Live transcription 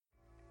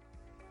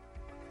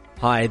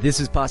Hi, this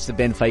is Pastor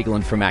Ben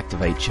Fagelin from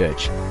Activate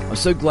Church. I'm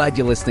so glad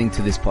you're listening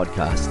to this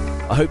podcast.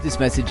 I hope this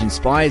message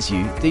inspires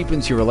you,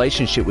 deepens your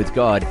relationship with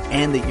God,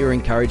 and that you're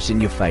encouraged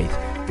in your faith.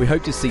 We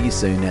hope to see you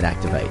soon at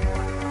Activate.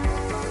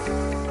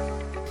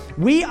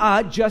 We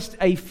are just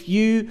a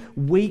few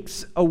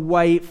weeks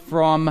away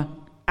from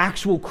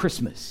actual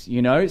Christmas,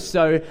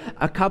 so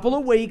a couple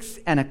of weeks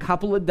and a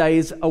couple of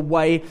days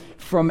away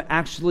from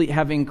actually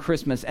having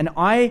Christmas. And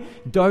I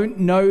don't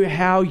know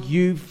how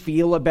you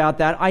feel about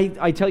that.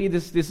 I tell you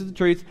this is the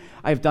truth.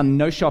 I've done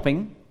no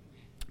shopping.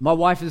 My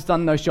wife has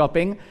done no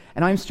shopping,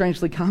 and I'm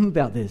strangely calm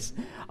about this.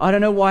 I don't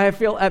know why I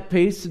feel at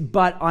peace,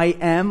 but I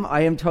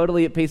am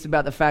totally at peace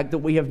about the fact that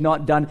we have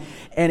not done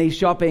any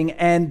shopping.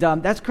 And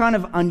that's kind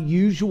of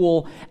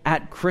unusual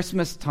at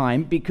Christmas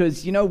time,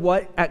 because you know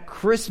what? At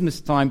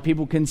Christmas time,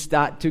 people can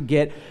start to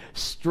get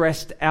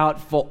stressed out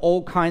for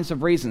all kinds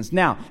of reasons.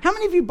 Now, how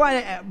many of you,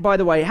 by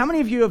the way, how many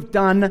of you have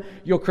done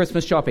your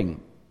Christmas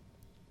shopping?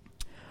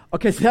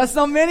 Okay, so that's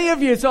not many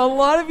of you. So a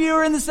lot of you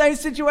are in the same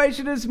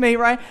situation as me,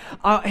 right?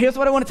 Here's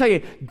what I want to tell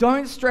you.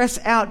 Don't stress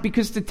out,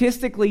 because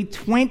statistically,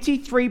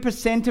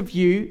 23% of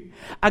you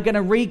are going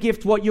to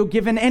re-gift what you're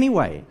given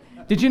anyway.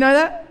 Did you know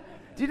that?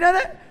 Did you know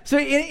that? So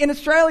in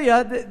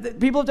Australia, the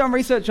people have done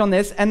research on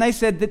this, and they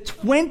said that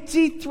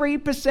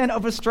 23%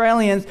 of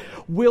Australians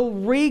will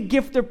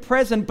re-gift a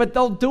present, but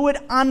they'll do it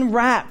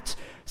unwrapped.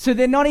 So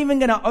they're not even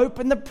going to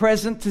open the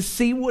present to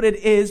see what it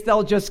is.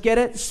 They'll just get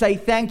it, say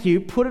thank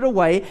you, put it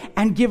away,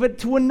 and give it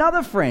to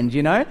another friend,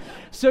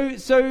 So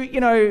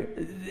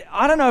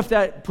I don't know if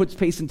that puts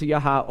peace into your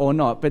heart or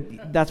not,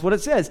 but that's what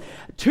it says.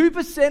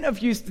 2% of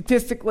you,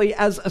 statistically,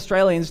 as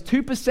Australians,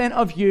 2%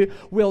 of you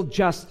will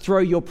just throw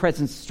your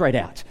presents straight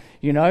out.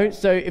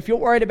 So if you're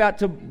worried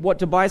about what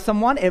to buy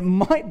someone, it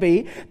might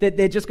be that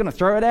they're just going to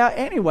throw it out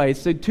anyway.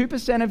 So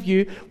 2% of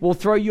you will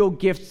throw your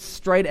gifts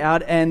straight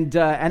out. And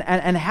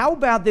how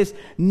about this?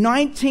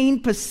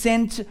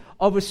 19%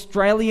 of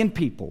Australian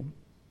people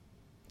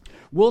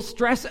will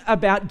stress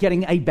about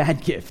getting a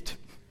bad gift.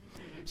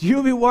 So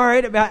you'll be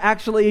worried about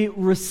actually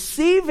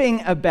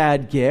receiving a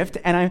bad gift.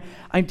 And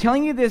I'm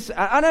telling you this,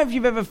 I don't know if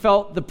you've ever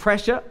felt the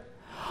pressure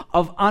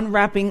of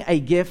unwrapping a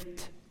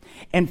gift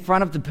in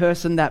front of the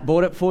person that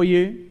bought it for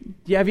you.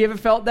 Have you ever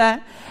felt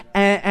that?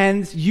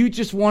 And you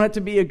just want it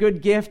to be a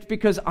good gift,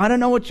 because I don't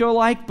know what you're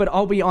like, but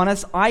I'll be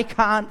honest, I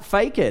can't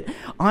fake it.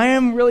 I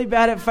am really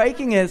bad at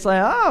faking it. It's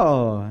like,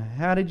 oh,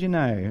 how did you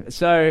know?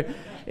 So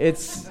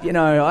it's,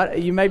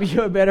 maybe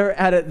you're better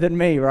at it than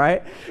me,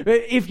 right?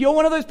 If you're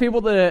one of those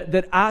people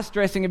that are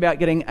stressing about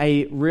getting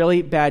a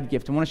really bad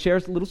gift, I want to share a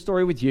little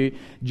story with you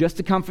just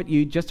to comfort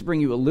you, just to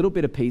bring you a little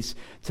bit of peace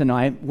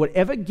tonight.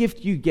 Whatever gift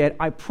you get,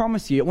 I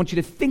promise you, I want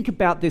you to think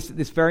about this at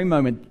this very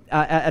moment,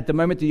 at the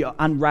moment that you're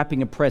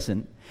unwrapping a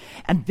present.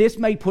 And this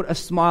may put a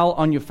smile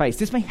on your face.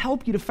 This may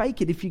help you to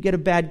fake it if you get a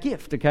bad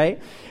gift, okay?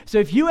 So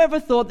if you ever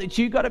thought that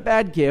you got a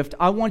bad gift,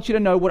 I want you to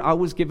know what I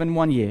was given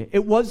one year.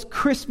 It was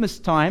Christmas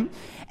time,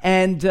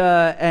 and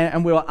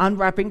we were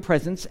unwrapping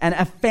presents, and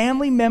a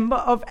family member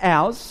of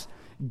ours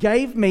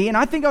gave me, and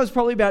I think I was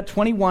probably about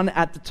 21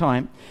 at the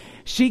time,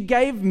 she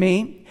gave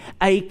me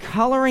a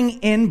coloring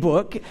in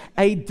book,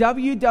 a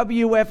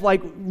WWF,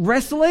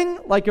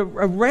 like a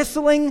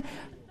wrestling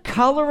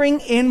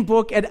coloring in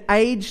book at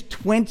age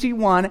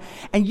 21,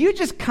 and you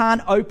just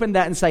can't open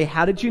that and say,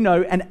 how did you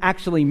know, and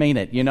actually mean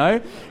it,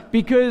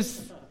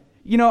 because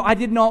I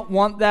did not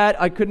want that.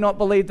 I could not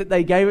believe that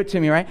they gave it to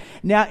me, right?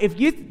 Now, if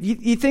you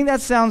think that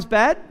sounds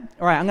bad,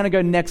 all right, I'm going to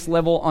go next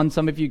level on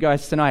some of you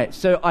guys tonight.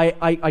 So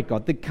I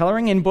got the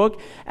coloring in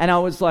book, and I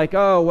was like,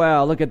 oh,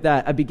 wow, look at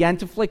that. I began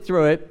to flick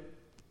through it.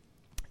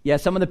 Yeah,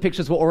 some of the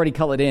pictures were already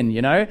colored in,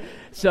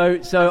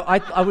 So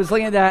I was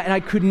looking at that, and I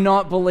could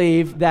not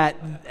believe that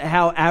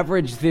how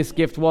average this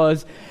gift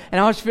was. And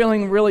I was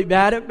feeling really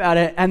bad about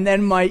it. And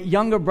then my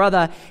younger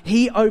brother,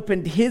 he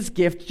opened his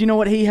gift. Do you know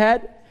what he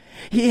had?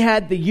 He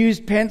had the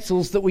used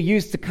pencils that were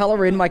used to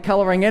color in my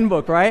coloring in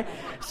book, right?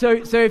 So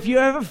if you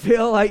ever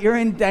feel like you're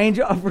in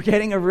danger of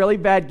getting a really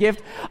bad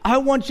gift, I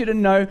want you to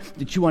know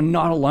that you are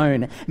not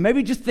alone.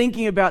 Maybe just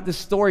thinking about this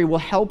story will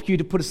help you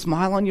to put a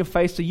smile on your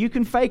face so you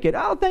can fake it.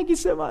 Oh, thank you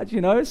so much,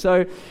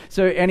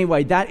 So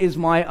anyway, that is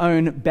my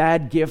own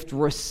bad gift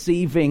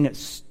receiving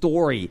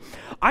story.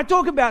 I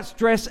talk about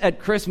stress at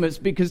Christmas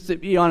because, to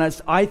be honest,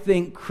 I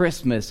think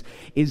Christmas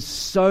is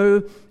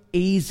so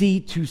easy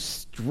to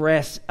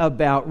stress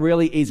about,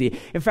 really easy.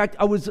 In fact,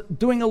 I was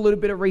doing a little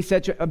bit of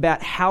research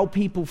about how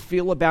people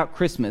feel about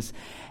Christmas.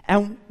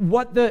 And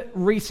what the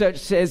research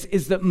says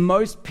is that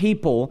most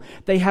people,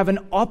 they have an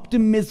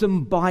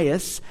optimism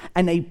bias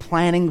and a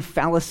planning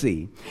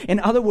fallacy. In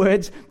other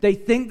words, they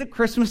think that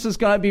Christmas is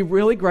going to be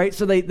really great.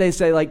 So they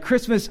say like,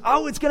 Christmas,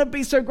 oh, it's going to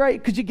be so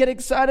great, because you get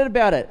excited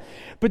about it.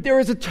 But there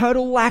is a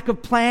total lack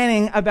of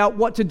planning about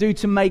what to do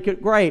to make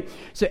it great.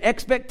 So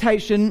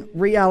expectation,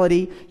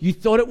 reality, you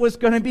thought it was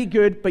going to be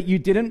good, but you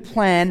didn't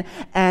plan,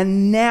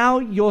 and now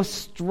you're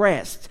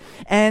stressed.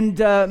 And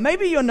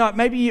maybe you're not.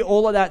 Maybe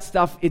all of that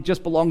stuff, it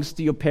just belongs belongs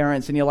to your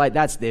parents, and you're like,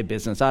 that's their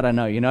business. I don't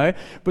know,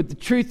 But the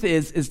truth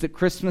is that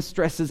Christmas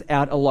stresses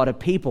out a lot of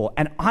people.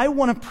 And I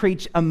want to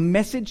preach a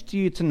message to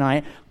you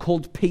tonight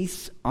called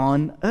Peace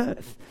on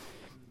Earth.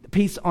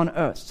 Peace on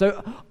Earth.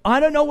 So I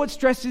don't know what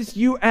stresses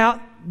you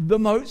out the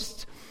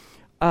most.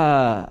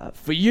 For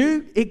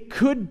you, it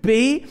could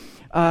be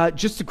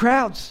just the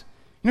crowds.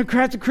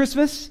 Crowds at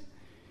Christmas.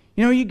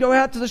 You go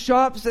out to the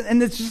shops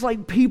and there's just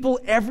like people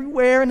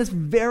everywhere and it's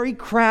very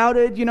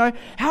crowded,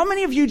 How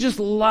many of you just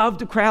love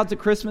the crowds at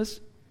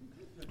Christmas?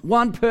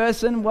 One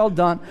person, well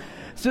done.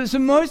 So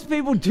most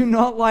people do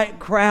not like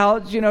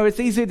crowds, It's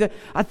easy to,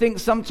 I think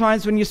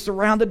sometimes when you're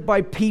surrounded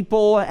by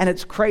people and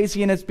it's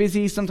crazy and it's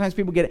busy, sometimes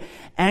people get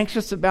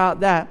anxious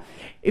about that.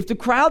 If the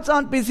crowds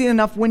aren't busy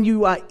enough when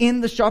you are in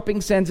the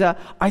shopping center,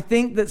 I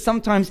think that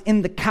sometimes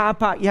in the car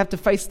park you have to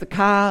face the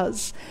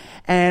cars.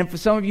 And for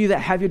some of you that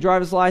have your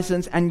driver's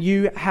license and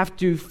you have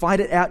to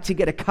fight it out to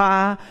get a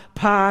car,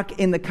 park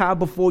in the car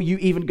before you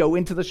even go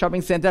into the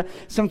shopping center.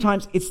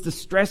 Sometimes it's the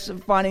stress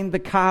of finding the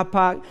car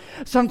park.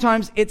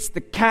 Sometimes it's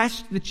the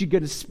cash that you're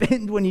going to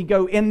spend when you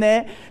go in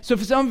there. So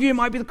for some of you, it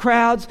might be the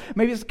crowds,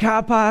 maybe it's the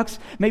car parks,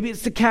 maybe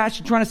it's the cash.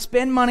 You're trying to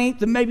spend money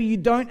that maybe you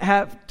don't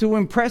have to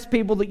impress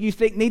people that you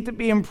think need to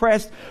be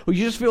impressed, or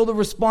you just feel the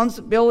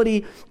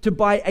responsibility to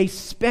buy a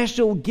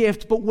special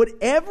gift. But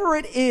whatever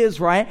it is,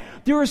 right,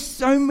 there are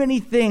so many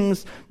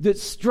things that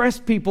stress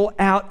people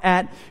out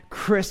at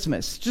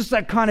Christmas. Just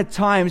that kind of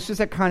time. It's just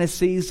that kind of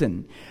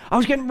season. I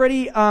was getting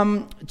ready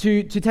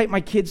to take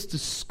my kids to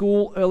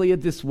school earlier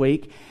this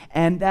week,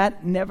 and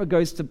that never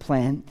goes to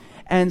plan.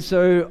 And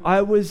so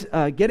I was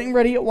getting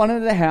ready at one end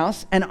of the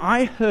house, and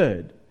I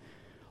heard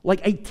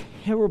like a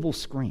terrible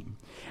scream.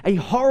 A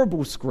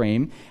horrible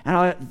scream,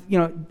 and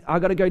I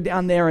got to go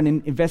down there and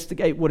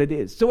investigate what it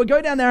is. So I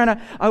go down there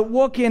and I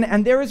walk in,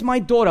 and there is my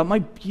daughter, my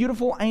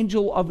beautiful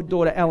angel of a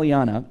daughter,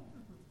 Eliana,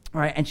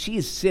 right? And she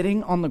is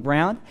sitting on the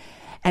ground,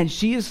 and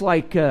she is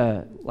like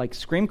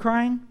scream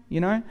crying,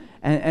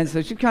 and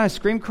so she's kind of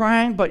scream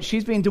crying, but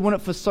she's been doing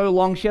it for so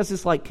long. She has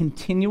this like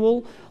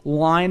continual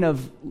line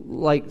of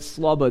like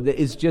slobber that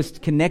is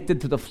just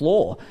connected to the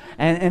floor,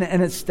 and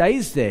it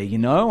stays there,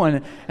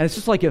 and it's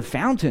just like a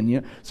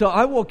fountain, So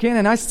I walk in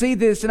and I see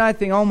this and I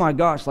think, oh my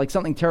gosh, like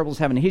something terrible is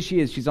happening. Here she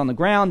is, she's on the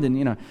ground,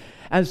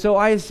 and so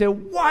I said,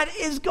 what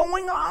is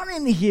going on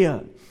in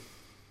here?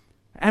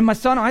 And my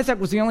son Isaac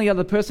was the only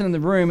other person in the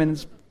room, and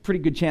it's pretty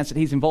good chance that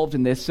he's involved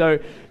in this. So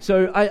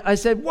I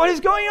said, what is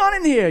going on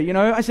in here?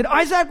 I said,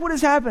 Isaac, what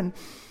has happened?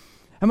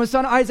 And my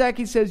son Isaac,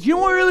 he says,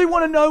 you really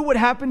want to know what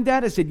happened,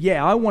 Dad? I said,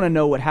 yeah, I want to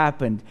know what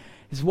happened.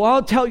 He said, well,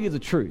 I'll tell you the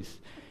truth.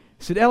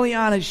 He said,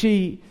 Eliana,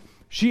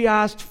 she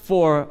asked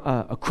for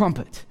a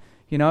crumpet,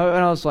 and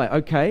I was like,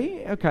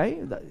 okay,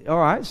 all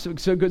right,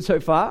 so good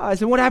so far. I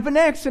said, what happened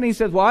next? And he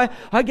said, well,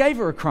 I gave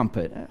her a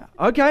crumpet.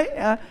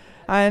 Okay,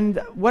 and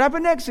what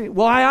happened next?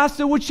 Well, I asked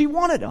her what she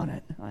wanted on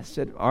it. I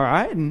said, all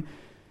right, and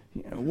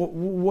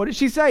what did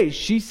she say?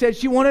 She said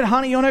she wanted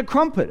honey on her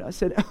crumpet. I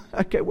said,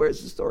 okay,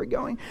 where's the story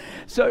going?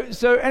 So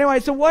anyway,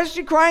 so what's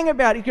she crying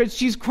about? Because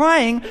she's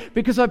crying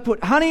because I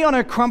put honey on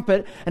her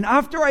crumpet, and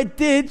after I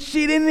did,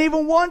 she didn't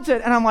even want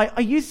it. And I'm like,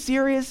 are you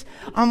serious?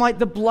 I'm like,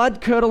 the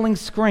blood-curdling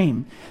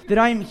scream that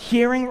I'm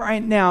hearing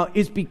right now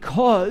is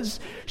because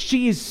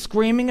she is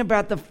screaming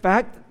about the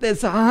fact that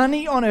there's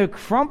honey on her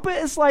crumpet.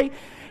 It's like,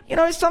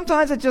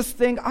 sometimes I just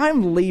think,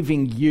 I'm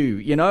leaving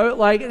you,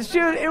 like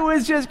it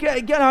was just,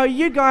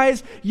 you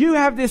guys, you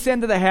have this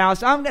end of the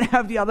house, I'm going to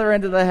have the other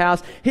end of the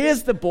house,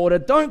 here's the border,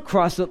 don't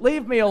cross it,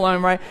 leave me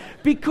alone, right?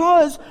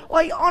 Because,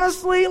 like,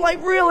 honestly,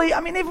 like, really, I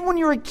mean, even when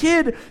you're a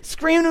kid,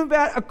 screaming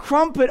about a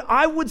crumpet,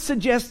 I would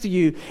suggest to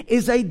you,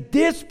 is a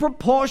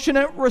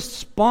disproportionate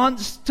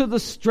response to the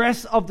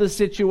stress of the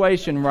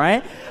situation,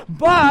 right?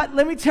 But,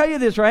 let me tell you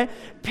this, right?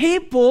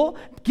 People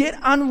get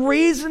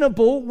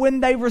unreasonable when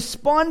they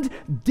respond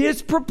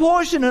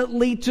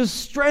disproportionately to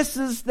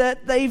stresses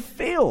that they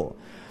feel.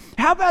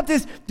 How about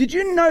this? Did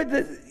you know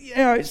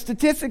that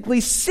statistically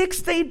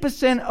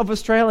 16% of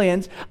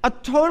Australians are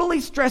totally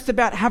stressed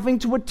about having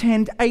to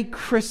attend a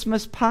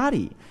Christmas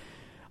party?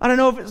 I don't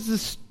know if it's the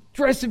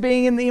stress of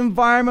being in the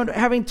environment,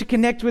 having to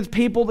connect with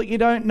people that you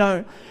don't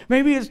know.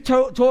 Maybe it's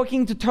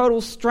talking to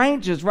total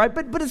strangers, right?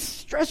 But it's a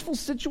stressful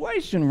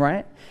situation,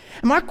 right?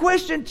 And my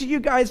question to you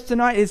guys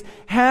tonight is,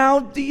 how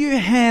do you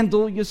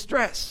handle your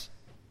stress?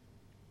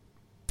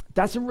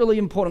 That's a really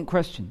important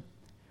question.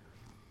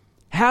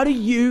 How do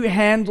you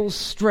handle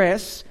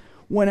stress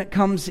when it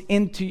comes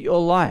into your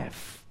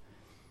life?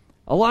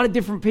 A lot of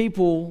different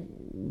people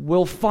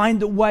will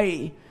find a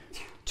way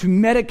to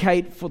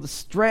medicate for the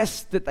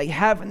stress that they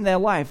have in their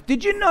life.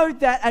 Did you know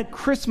that at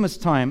Christmas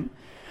time,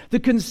 the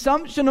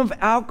consumption of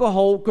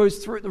alcohol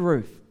goes through the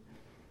roof?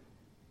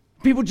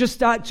 People just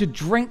start to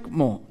drink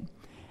more.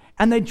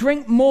 And they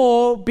drink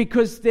more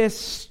because they're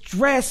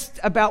stressed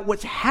about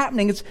what's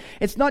happening.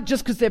 It's not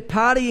just because they're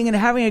partying and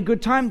having a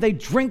good time. They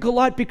drink a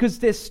lot because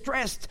they're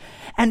stressed.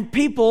 And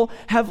people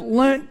have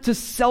learnt to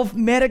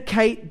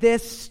self-medicate their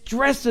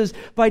stresses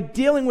by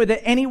dealing with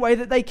it any way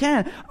that they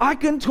can. I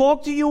can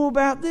talk to you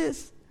about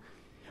this.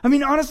 I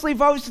mean, honestly,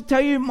 if I was to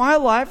tell you my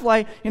life,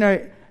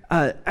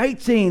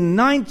 18,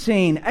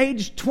 19,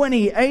 age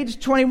 20, age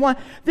 21,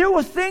 there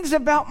were things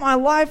about my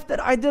life that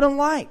I didn't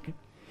like.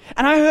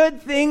 And I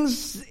heard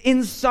things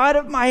inside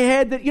of my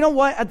head that, you know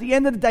what, at the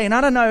end of the day, and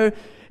I don't know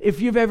if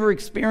you've ever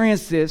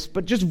experienced this,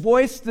 but just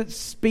voice that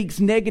speaks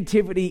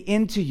negativity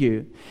into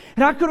you.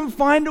 And I couldn't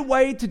find a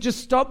way to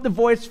just stop the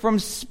voice from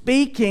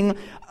speaking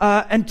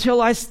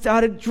until I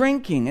started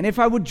drinking. And if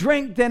I would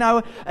drink, then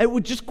it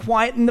would just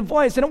quieten the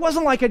voice. And it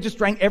wasn't like I just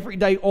drank every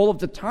day all of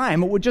the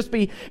time. It would just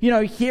be,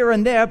 here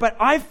and there. But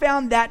I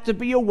found that to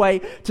be a way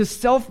to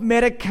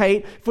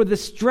self-medicate for the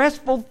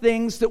stressful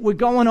things that were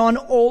going on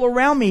all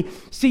around me.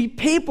 See,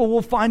 people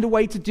will find a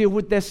way to deal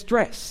with their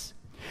stress.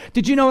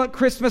 Did you know at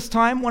Christmas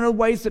time, one of the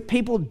ways that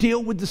people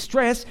deal with the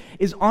stress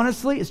is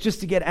honestly, it's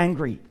just to get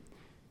angry.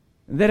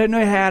 They don't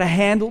know how to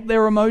handle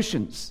their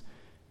emotions,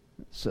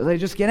 so they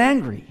just get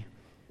angry.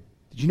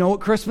 Did you know at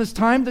Christmas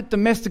time that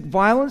domestic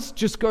violence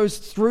just goes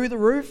through the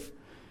roof?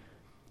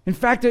 In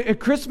fact, at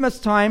Christmas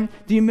time,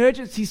 the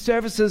emergency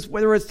services,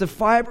 whether it's the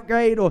fire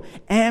brigade or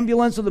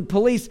ambulance or the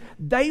police,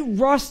 they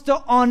roster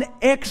on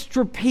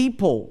extra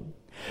people,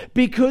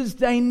 because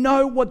they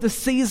know what the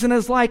season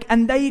is like,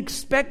 and they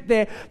expect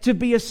there to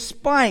be a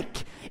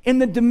spike in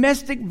the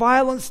domestic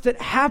violence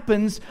that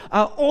happens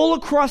all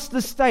across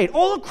the state,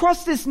 all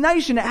across this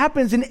nation. It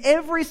happens in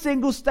every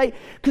single state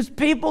because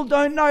people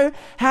don't know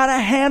how to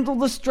handle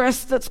the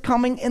stress that's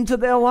coming into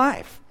their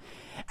life.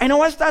 And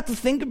I start to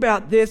think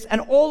about this,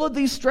 and all of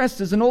these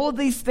stresses and all of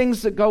these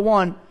things that go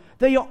on,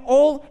 they are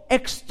all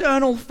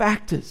external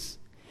factors.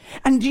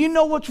 And do you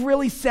know what's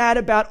really sad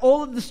about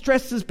all of the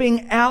stresses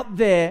being out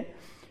there?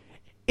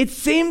 It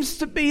seems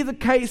to be the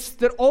case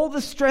that all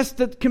the stress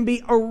that can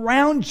be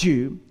around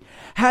you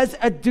has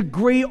a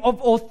degree of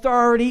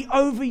authority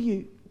over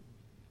you.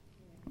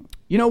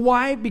 You know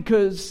why?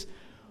 Because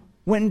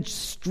when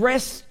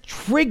stress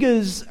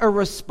triggers a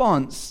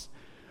response,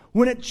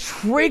 when it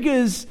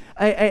triggers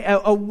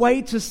a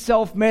way to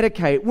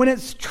self-medicate, when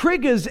it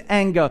triggers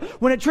anger,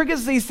 when it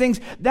triggers these things,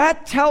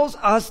 that tells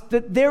us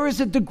that there is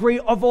a degree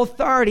of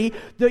authority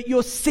that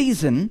your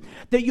season,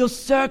 that your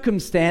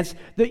circumstance,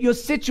 that your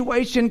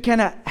situation can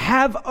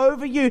have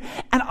over you.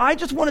 And I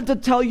just wanted to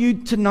tell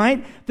you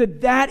tonight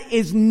that that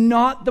is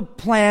not the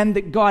plan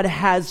that God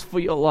has for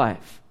your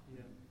life.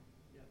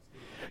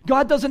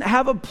 God doesn't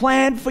have a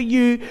plan for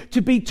you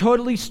to be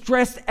totally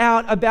stressed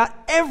out about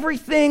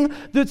everything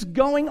that's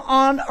going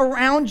on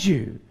around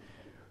you.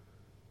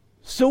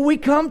 So we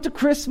come to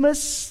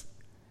Christmas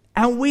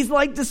and we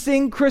like to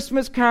sing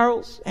Christmas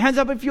carols. Hands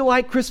up if you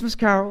like Christmas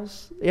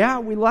carols. Yeah,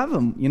 we love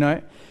them,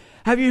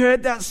 Have you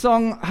heard that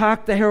song,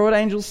 Hark the Herald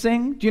Angels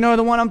Sing? Do you know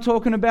the one I'm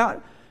talking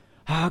about?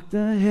 Hark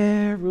the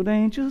herald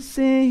angels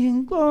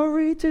sing,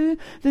 glory to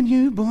the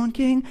newborn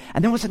King.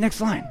 And then what's the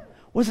next line?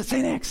 What does it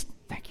say next?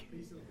 Thank you.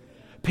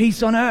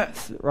 Peace on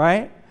earth,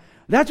 right?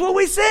 That's what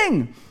we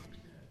sing.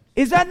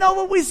 Is that not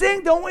what we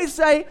sing? Don't we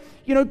say,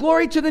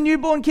 glory to the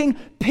newborn King,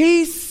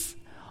 peace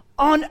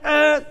on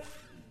earth?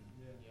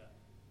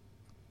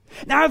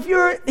 Now, if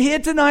you're here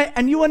tonight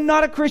and you are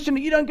not a Christian,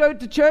 you don't go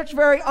to church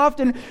very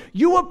often,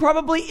 you are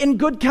probably in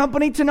good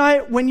company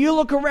tonight when you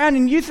look around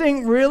and you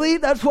think, really?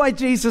 That's why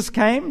Jesus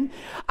came?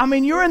 I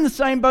mean, you're in the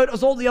same boat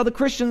as all the other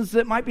Christians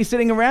that might be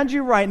sitting around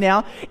you right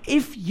now.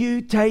 If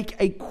you take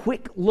a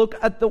quick look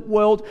at the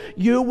world,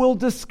 you will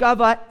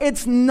discover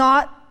it's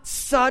not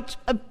such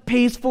a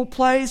peaceful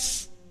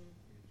place.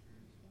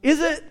 Is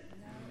it?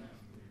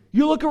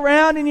 You look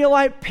around and you're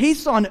like,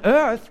 peace on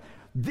earth?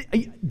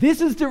 This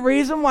is the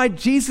reason why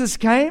Jesus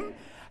came?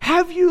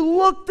 Have you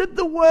looked at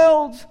the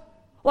world?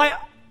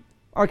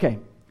 Okay,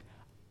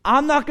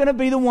 I'm not going to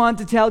be the one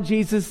to tell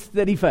Jesus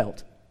that he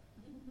failed.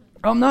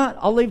 I'm not.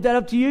 I'll leave that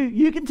up to you.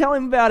 You can tell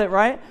him about it,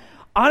 right?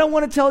 I don't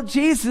want to tell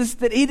Jesus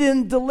that he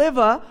didn't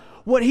deliver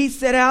what he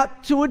set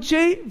out to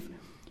achieve.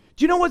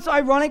 Do you know what's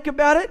ironic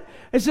about it?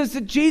 It says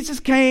that Jesus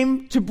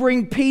came to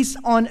bring peace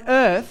on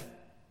earth,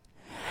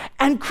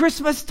 and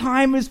Christmas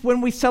time is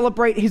when we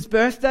celebrate his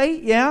birthday,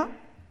 yeah?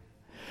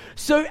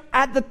 So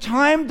at the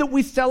time that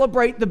we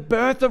celebrate the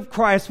birth of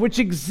Christ, which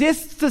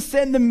exists to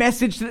send the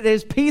message that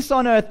there's peace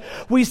on earth,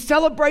 we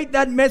celebrate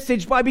that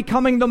message by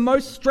becoming the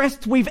most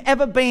stressed we've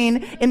ever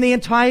been in the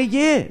entire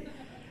year.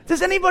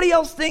 Does anybody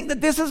else think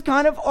that this is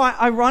kind of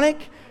ironic?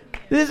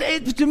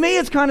 To me,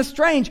 it's kind of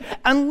strange.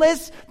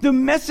 Unless the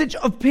message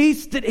of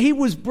peace that he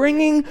was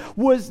bringing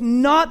was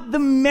not the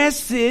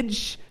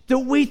message that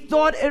we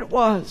thought it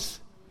was.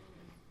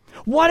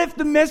 What if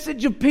the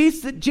message of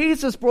peace that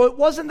Jesus brought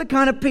wasn't the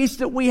kind of peace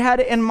that we had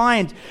in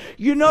mind?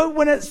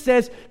 When it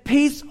says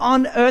peace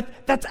on earth,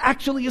 that's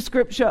actually a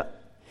scripture.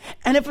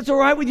 And if it's all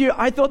right with you,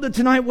 I thought that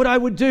tonight what I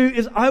would do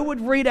is I would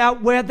read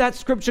out where that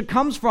scripture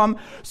comes from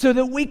so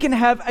that we can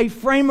have a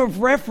frame of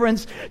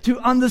reference to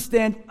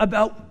understand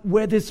about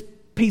where this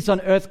peace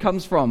on earth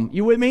comes from.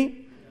 You with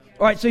me?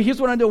 All right, so here's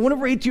what I do. I want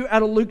to read to you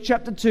out of Luke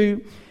chapter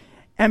 2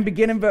 and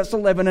begin in verse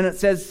 11, and it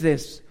says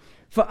this.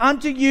 For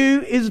unto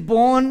you is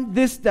born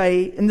this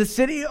day in the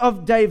city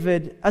of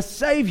David a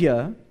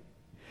Savior,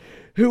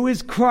 who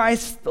is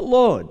Christ the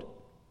Lord.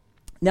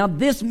 Now,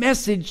 this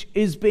message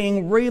is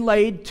being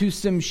relayed to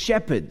some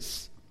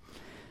shepherds.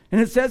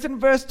 And it says in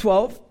verse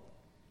 12,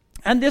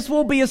 "And this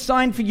will be a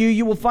sign for you.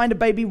 You will find a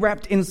baby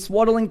wrapped in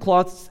swaddling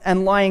cloths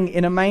and lying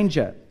in a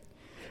manger."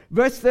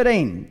 Verse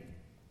 13,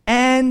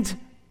 And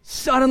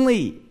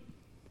suddenly,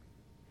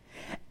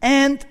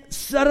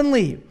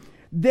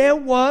 there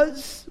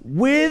was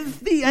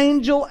with the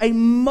angel a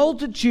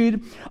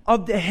multitude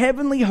of the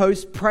heavenly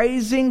host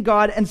praising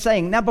God and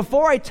saying. Now,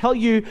 before I tell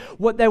you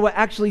what they were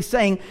actually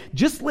saying,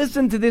 just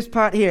listen to this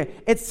part here.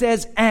 It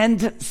says,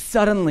 and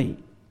suddenly.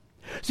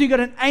 So you got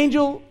an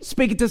angel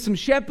speaking to some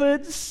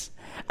shepherds,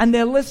 and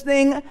they're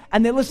listening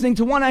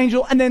to one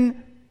angel, and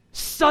then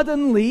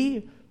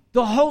suddenly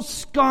the whole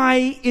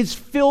sky is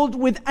filled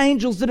with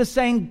angels that are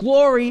saying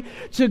glory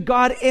to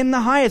God in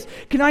the highest.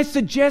 Can I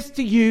suggest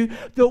to you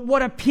that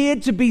what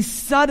appeared to be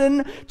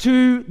sudden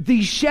to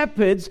the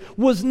shepherds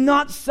was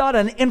not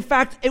sudden? In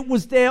fact, it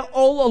was there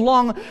all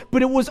along,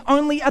 but it was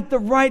only at the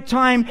right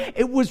time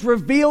it was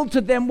revealed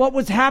to them what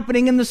was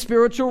happening in the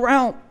spiritual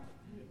realm.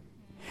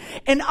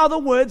 In other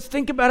words,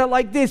 think about it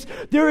like this.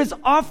 There is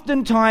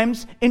often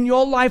times in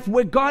your life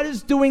where God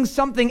is doing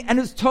something and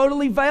it's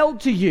totally veiled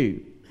to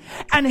you.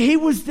 And He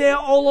was there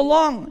all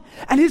along.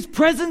 And His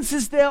presence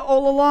is there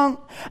all along.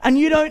 And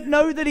you don't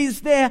know that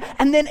He's there.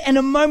 And then in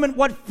a moment,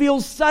 what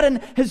feels sudden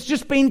has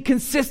just been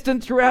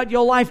consistent throughout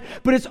your life.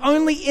 But it's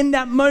only in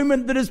that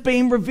moment that it's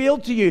being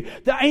revealed to you.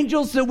 The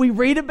angels that we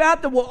read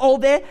about that were all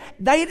there,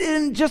 they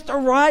didn't just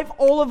arrive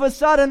all of a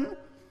sudden.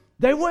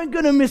 They weren't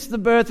going to miss the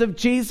birth of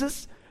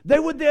Jesus. They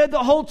were there the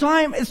whole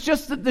time. It's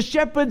just that the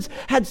shepherds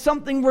had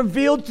something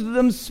revealed to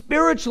them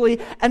spiritually.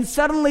 And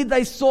suddenly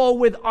they saw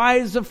with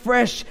eyes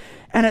afresh.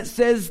 And it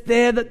says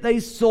there that they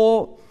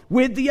saw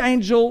with the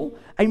angel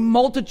a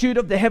multitude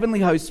of the heavenly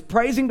hosts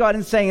praising God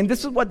and saying, and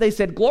this is what they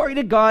said, glory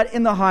to God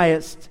in the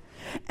highest,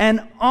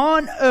 and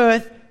on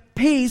earth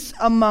peace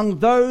among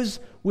those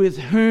with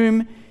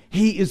whom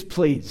He is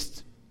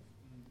pleased.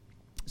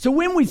 So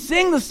when we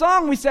sing the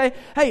song, we say,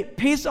 hey,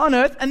 peace on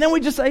earth, and then we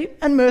just say,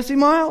 and mercy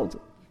mild.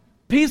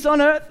 Peace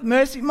on earth,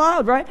 mercy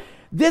mild, right?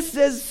 This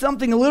says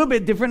something a little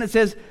bit different. It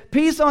says,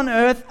 peace on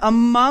earth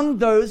among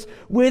those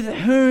with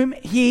whom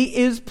He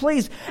is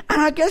pleased.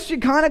 And I guess you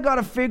kind of got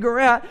to figure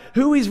out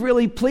who He's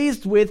really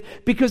pleased with,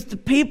 because the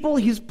people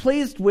He's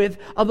pleased with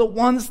are the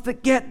ones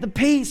that get the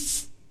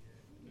peace.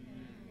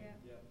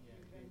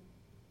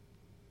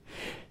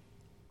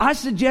 I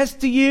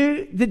suggest to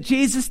you that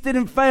Jesus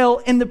didn't fail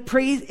in the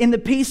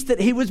peace that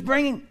He was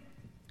bringing.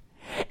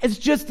 It's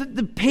just that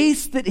the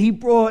peace that He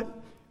brought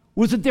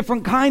was a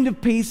different kind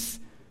of peace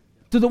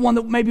to the one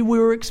that maybe we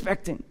were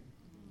expecting.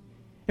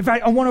 In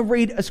fact, I want to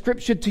read a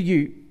scripture to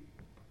you.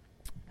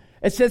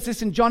 It says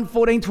this in John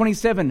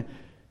 14:27.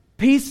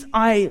 Peace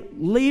I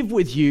leave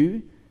with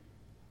you,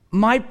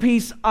 my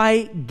peace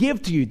I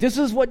give to you. This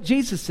is what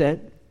Jesus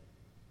said.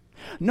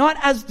 Not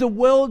as the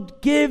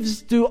world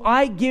gives, do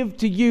I give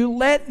to you.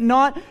 Let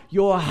not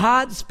your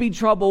hearts be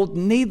troubled,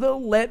 neither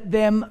let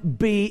them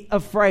be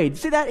afraid.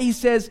 See that? He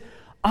says,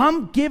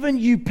 I'm giving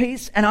you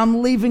peace and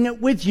I'm leaving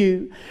it with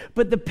you.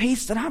 But the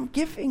peace that I'm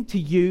giving to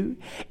you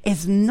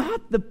is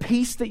not the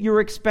peace that you're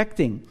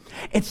expecting.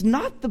 It's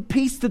not the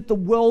peace that the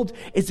world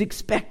is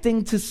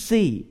expecting to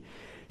see.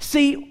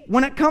 See,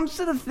 when it comes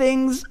to the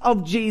things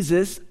of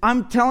Jesus,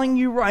 I'm telling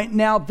you right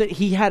now that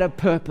He had a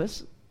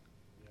purpose.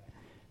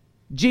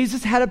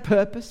 Jesus had a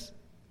purpose.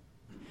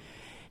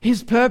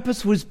 His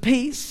purpose was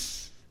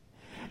peace,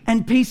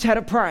 and peace had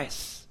a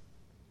price.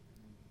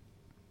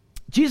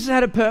 Jesus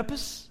had a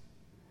purpose.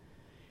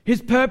 His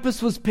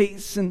purpose was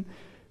peace, and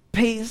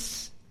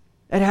peace,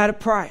 it had a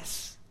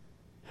price.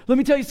 Let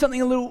me tell you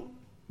something a little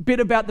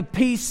bit about the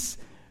peace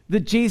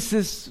that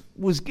Jesus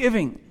was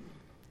giving.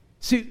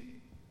 See,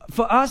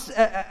 for us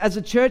as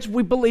a church,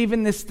 we believe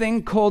in this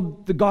thing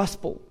called the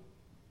gospel.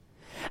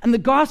 And the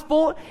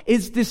gospel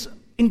is this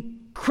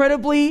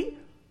incredibly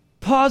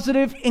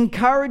positive,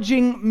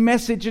 encouraging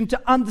message. And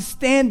to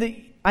understand that,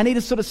 I need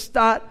to sort of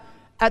start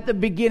at the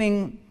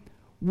beginning,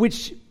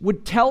 which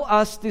would tell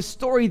us this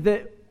story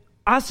that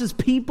us as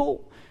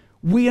people,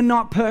 we are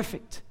not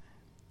perfect.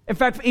 In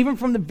fact, even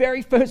from the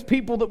very first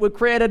people that were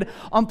created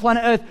on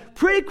planet Earth,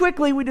 pretty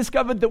quickly we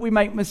discovered that we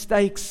make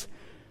mistakes.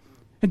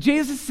 And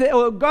Jesus said,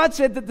 or God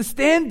said that the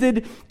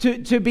standard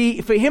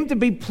for Him to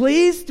be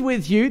pleased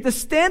with you, the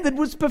standard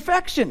was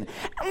perfection.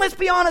 And let's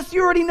be honest,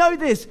 you already know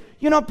this.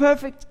 You're not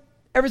perfect.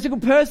 Every single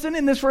person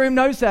in this room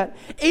knows that.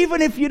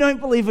 Even if you don't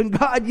believe in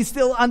God, you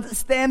still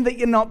understand that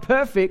you're not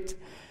perfect.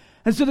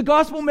 And so the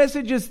gospel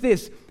message is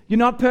this. You're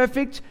not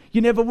perfect,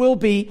 you never will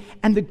be,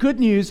 and the good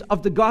news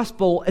of the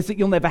gospel is that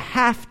you'll never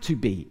have to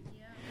be.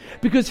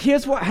 Because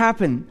here's what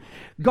happened.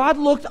 God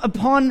looked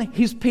upon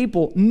His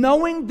people,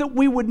 knowing that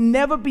we would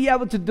never be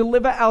able to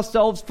deliver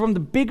ourselves from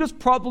the biggest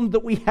problem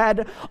that we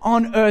had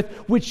on earth,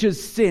 which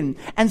is sin.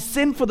 And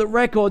sin, for the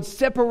record,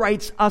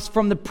 separates us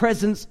from the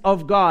presence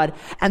of God.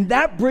 And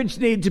that bridge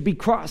needed to be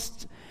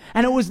crossed.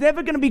 And it was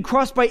never going to be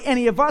crossed by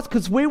any of us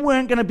because we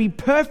weren't going to be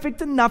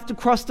perfect enough to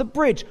cross the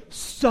bridge.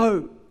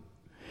 So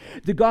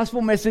The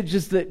gospel message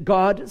is that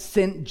God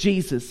sent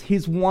Jesus,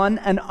 his one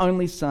and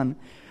only Son.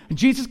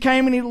 Jesus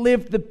came and he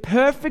lived the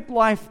perfect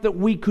life that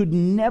we could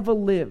never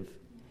live.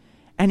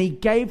 And he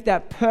gave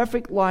that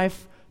perfect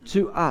life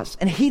to us.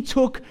 And he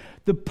took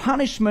the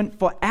punishment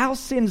for our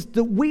sins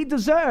that we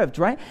deserved,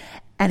 right?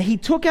 And he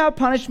took our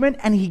punishment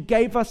and he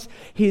gave us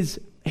his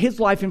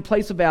life in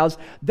place of ours.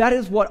 That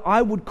is what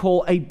I would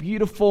call a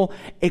beautiful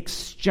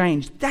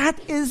exchange. That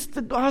is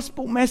the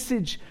gospel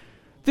message.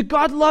 That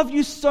God loved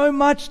you so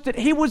much that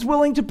he was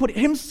willing to put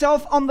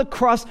himself on the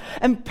cross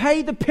and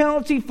pay the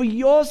penalty for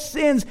your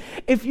sins.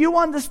 If you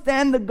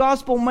understand the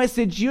gospel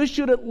message, you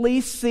should at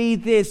least see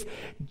this.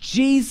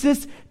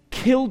 Jesus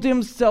killed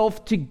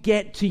himself to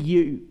get to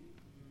you.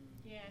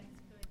 Yeah,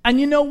 good.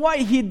 And you know why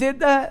he did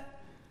that?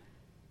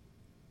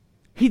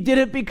 He did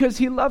it because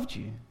he loved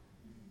you.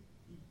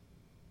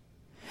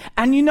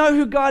 And you know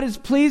who God is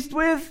pleased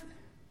with?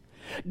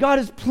 God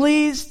is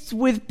pleased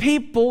with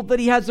people that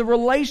he has a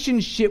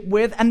relationship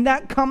with, and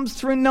that comes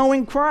through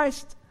knowing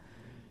Christ.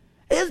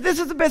 This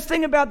is the best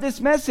thing about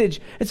this message.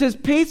 It says,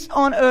 peace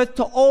on earth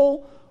to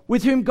all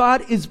with whom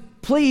God is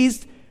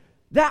pleased.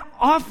 That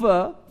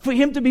offer for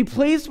him to be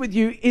pleased with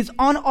you is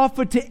on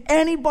offer to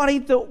anybody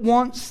that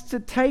wants to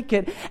take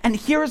it. And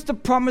here is the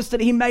promise that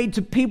he made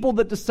to people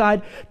that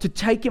decide to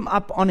take him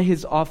up on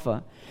his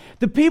offer.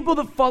 The people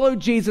that follow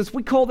Jesus,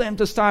 we call them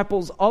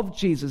disciples of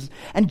Jesus.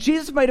 And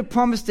Jesus made a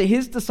promise to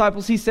his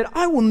disciples. He said,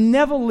 I will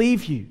never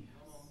leave you.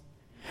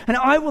 And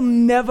I will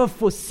never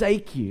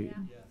forsake you.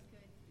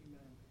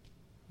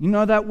 You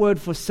know that word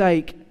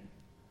forsake?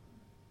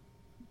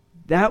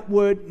 That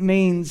word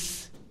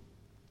means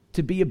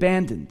to be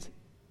abandoned.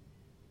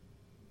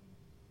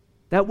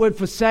 That word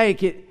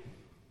forsake, it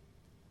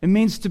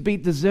means to be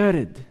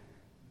deserted.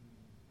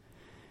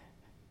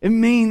 It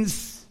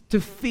means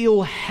to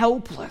feel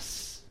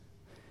helpless.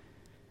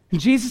 And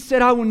Jesus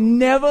said, I will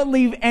never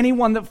leave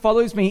anyone that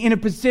follows me in a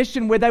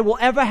position where they will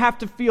ever have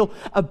to feel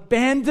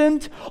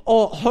abandoned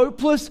or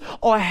hopeless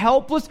or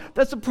helpless.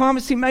 That's a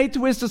promise he made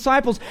to his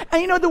disciples.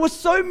 And you know, there were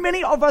so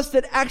many of us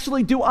that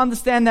actually do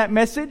understand that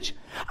message.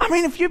 I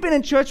mean, if you've been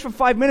in church for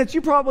 5 minutes,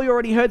 you probably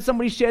already heard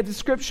somebody share the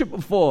scripture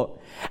before.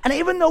 And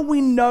even though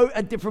we know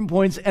at different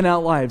points in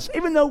our lives,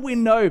 even though we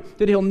know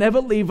that he'll never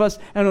leave us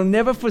and he'll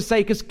never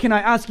forsake us, can I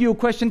ask you a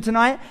question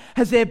tonight?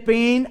 Has there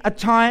been a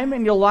time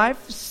in your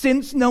life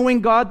since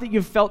knowing God that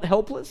you've felt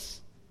helpless?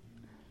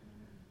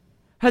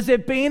 Has there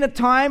been a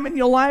time in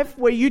your life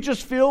where you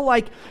just feel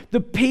like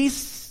the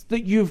peace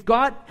that you've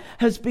got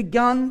has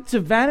begun to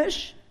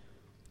vanish?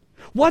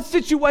 What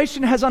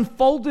situation has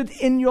unfolded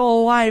in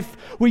your life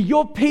where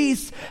your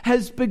peace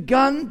has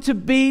begun to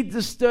be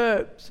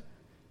disturbed?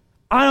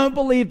 I don't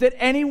believe that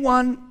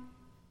anyone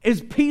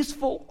is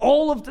peaceful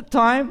all of the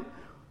time,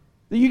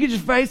 that you can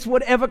just face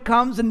whatever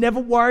comes and never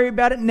worry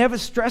about it, never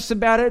stress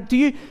about it. Do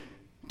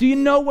you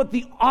know what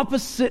the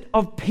opposite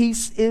of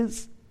peace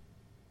is?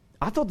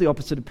 I thought the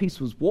opposite of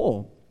peace was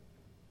war.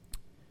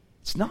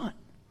 It's not.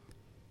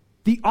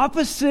 The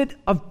opposite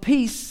of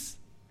peace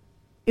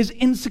is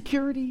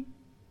insecurity.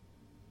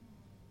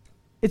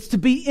 It's to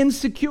be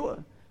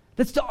insecure.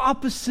 That's the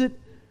opposite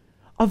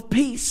of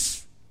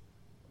peace.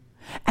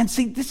 And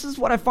see, this is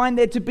what I find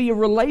there to be a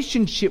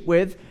relationship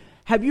with.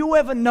 Have you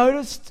ever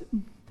noticed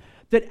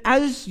that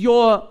as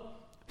your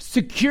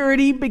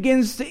security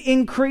begins to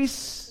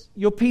increase,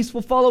 your peace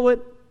will follow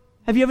it?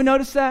 Have you ever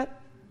noticed that?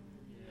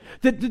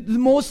 That the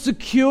more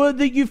secure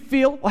that you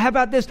feel, or how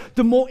about this,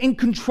 the more in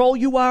control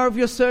you are of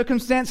your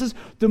circumstances,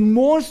 the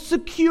more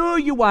secure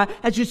you are.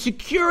 As your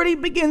security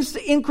begins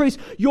to increase,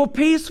 your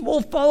peace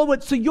will follow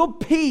it. So your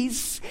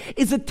peace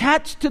is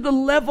attached to the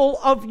level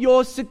of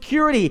your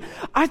security.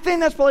 I think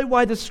that's probably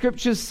why the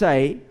scriptures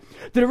say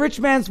that a rich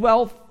man's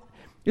wealth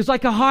is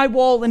like a high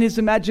wall in his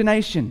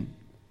imagination.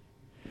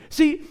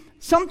 See,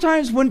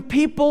 sometimes when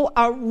people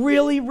are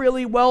really,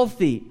 really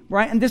wealthy,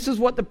 right? And this is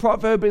what the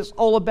proverb is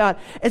all about.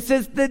 It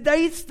says that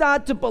they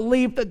start to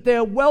believe that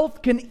their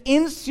wealth can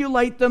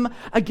insulate them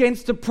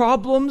against the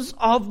problems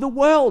of the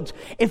world.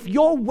 If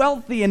you're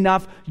wealthy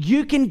enough,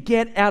 you can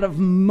get out of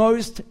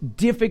most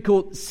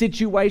difficult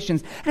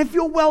situations. And if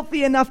you're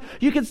wealthy enough,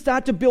 you can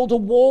start to build a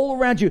wall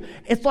around you.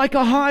 It's like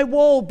a high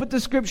wall, but the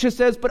scripture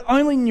says, but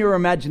only in your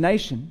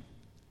imagination.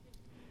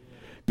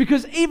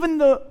 Because even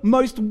the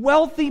most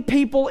wealthy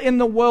people in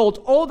the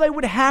world, all they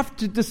would have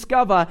to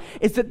discover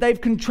is that they've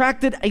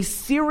contracted a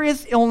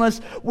serious illness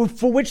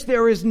for which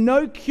there is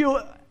no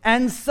cure,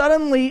 and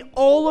suddenly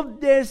all of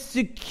their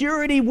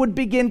security would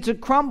begin to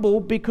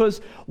crumble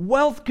because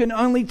wealth can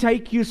only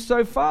take you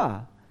so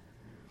far.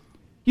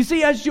 You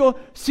see, as your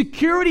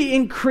security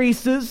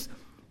increases,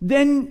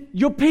 then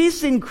your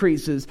peace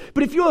increases.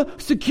 But if your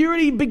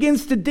security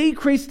begins to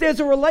decrease,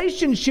 there's a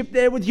relationship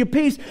there with your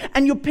peace,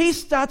 and your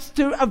peace starts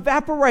to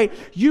evaporate.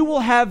 You will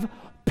have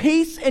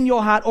peace in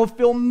your heart, or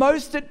feel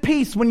most at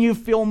peace when you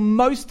feel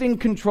most in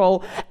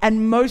control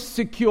and most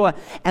secure.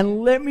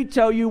 And let me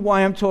tell you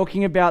why I'm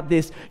talking about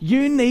this.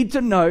 You need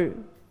to know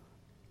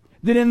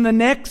that in the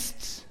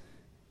next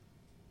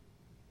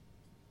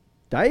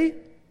day,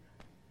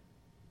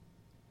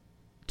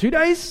 2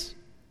 days,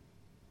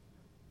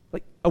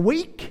 a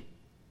week,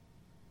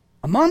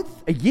 a month,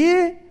 a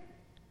year.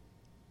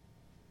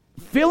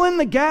 Fill in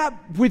the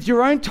gap with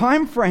your own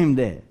time frame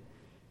there.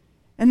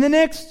 And the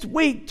next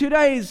week, 2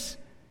 days,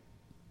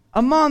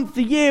 a month,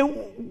 a year,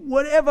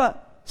 whatever,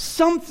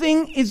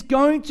 something is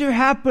going to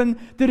happen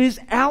that is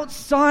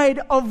outside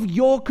of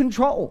your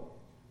control.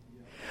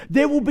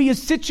 There will be a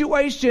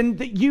situation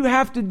that you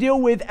have to deal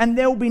with, and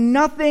there will be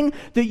nothing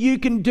that you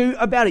can do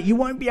about it. You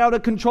won't be able to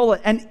control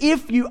it. And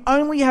if you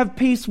only have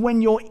peace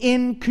when you're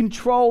in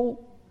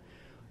control,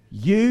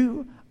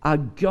 you are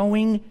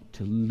going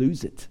to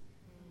lose it.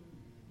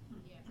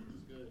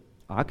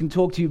 I can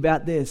talk to you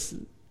about this.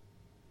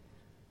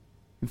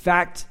 In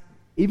fact,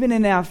 even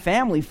in our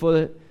family,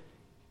 for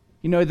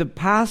the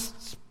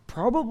past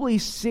probably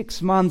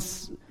 6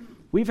 months,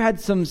 we've had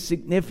some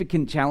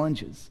significant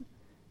challenges,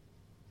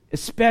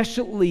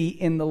 especially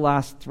in the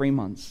last 3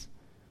 months.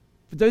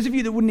 For those of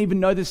you that wouldn't even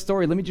know this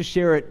story, let me just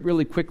share it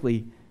really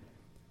quickly.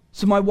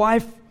 So my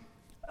wife,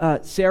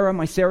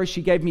 Sarah,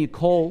 she gave me a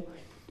call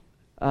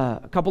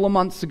a couple of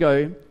months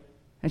ago,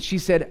 and she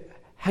said,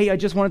 "Hey, I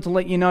just wanted to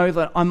let you know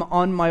that I'm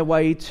on my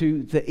way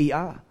to the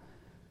ER,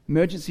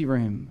 emergency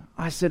room."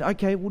 I said,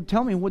 "Okay, well,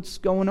 tell me what's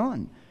going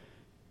on."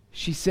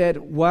 She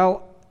said,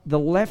 "Well, the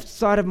left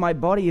side of my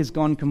body has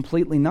gone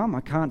completely numb.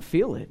 I can't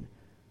feel it."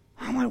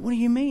 I'm like, "What do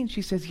you mean?"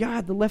 She says,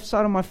 "Yeah, the left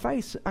side of my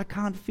face, I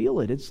can't feel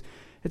it.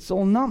 It's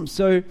all numb."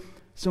 So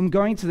I'm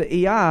going to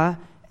the ER,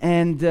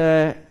 and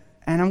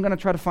I'm going to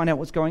try to find out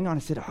what's going on. I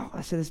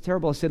said, "It's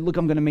terrible." I said, "Look,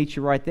 I'm going to meet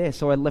you right there."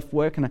 So I left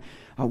work and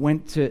I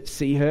went to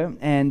see her,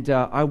 and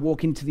I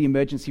walk into the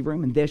emergency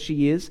room, and there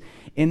she is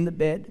in the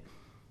bed.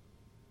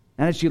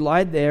 And as she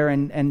lied there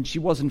and she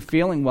wasn't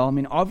feeling well, I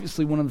mean,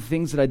 obviously one of the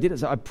things that I did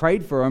is I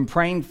prayed for her. I'm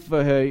praying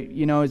for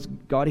her, as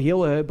God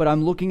heal her, but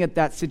I'm looking at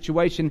that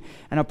situation,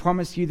 and I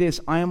promise you this,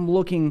 I am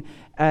looking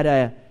at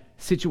a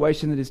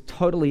situation that is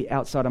totally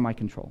outside of my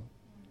control.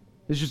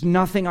 There's just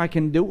nothing I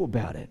can do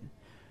about it.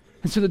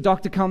 And so the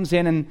doctor comes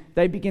in and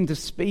they begin to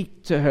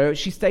speak to her.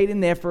 She stayed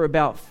in there for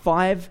about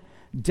 5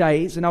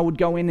 days, and I would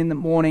go in the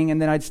morning,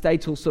 and then I'd stay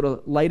till sort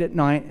of late at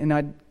night, and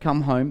I'd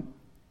come home.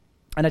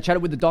 And I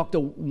chatted with the doctor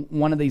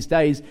one of these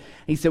days.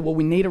 He said, "Well,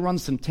 we need to run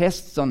some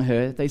tests on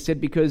her." They said,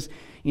 because,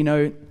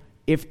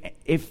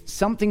 if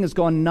something has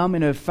gone numb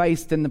in her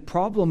face, then the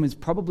problem is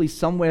probably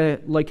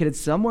located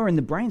somewhere in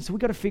the brain. So we've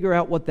got to figure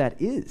out what that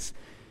is.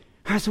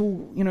 I said,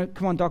 "Well,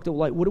 come on, doctor,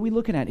 what are we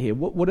looking at here?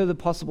 What are the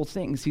possible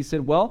things?" He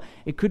said, "Well,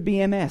 it could be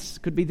MS.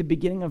 It could be the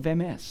beginning of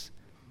MS.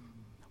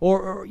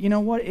 Or you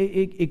know what?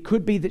 It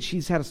could be that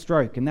she's had a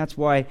stroke, and that's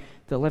why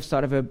the left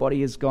side of her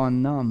body has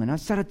gone numb." And I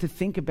started to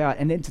think about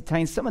and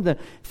entertain some of the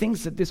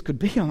things that this could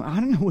be. I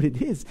don't know what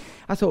it is.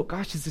 I thought,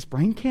 gosh, is this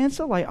brain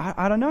cancer?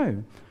 I don't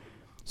know.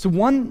 So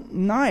one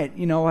night,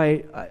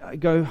 I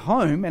go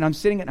home, and I'm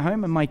sitting at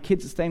home, and my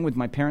kids are staying with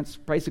my parents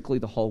basically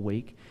the whole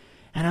week.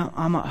 And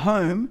I'm at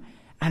home,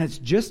 and it's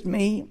just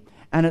me,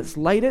 and it's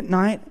late at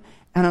night,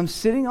 and I'm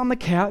sitting on the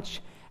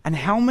couch. And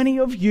how many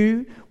of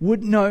you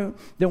would know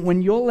that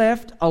when you're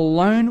left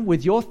alone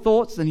with your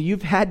thoughts and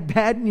you've had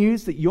bad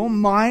news, that your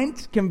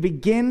mind can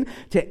begin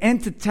to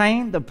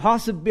entertain the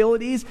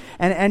possibilities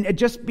and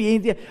just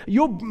be...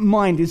 Your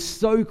mind is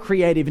so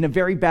creative in a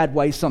very bad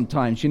way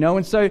sometimes,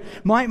 And so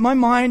my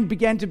mind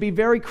began to be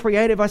very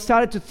creative. I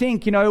started to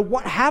think,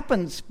 what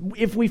happens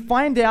if we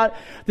find out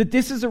that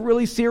this is a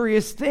really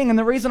serious thing? And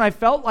the reason I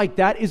felt like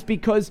that is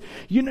because,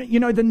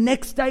 the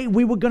next day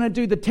we were going to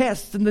do the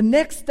tests. And the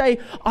next day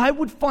I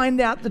would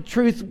find out the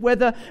truth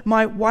whether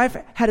my wife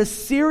had a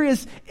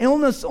serious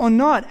illness or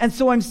not. And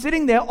so I'm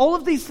sitting there, all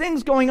of these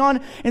things going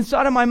on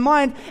inside of my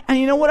mind, and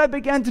you know what I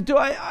began to do?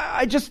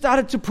 I just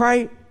started to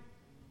pray.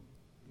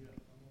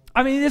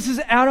 I mean, this is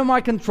out of my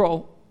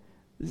control.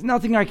 There's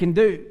nothing I can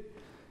do.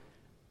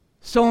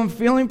 So I'm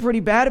feeling pretty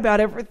bad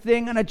about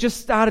everything, and I just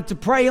started to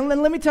pray. And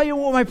then let me tell you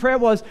what my prayer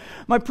was.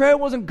 My prayer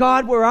wasn't,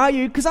 "God, where are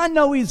you?" Because I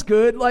know He's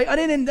good. I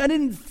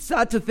didn't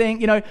start to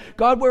think,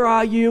 "God, where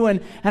are you?"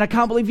 And I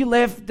can't believe you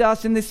left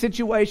us in this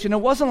situation.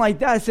 It wasn't like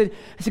that. I said,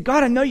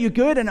 "God, I know you're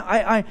good, and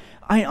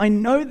I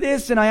know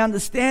this, and I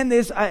understand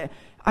this."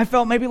 I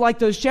felt maybe like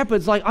those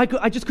shepherds,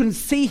 I just couldn't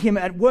see Him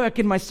at work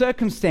in my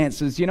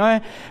circumstances,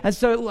 And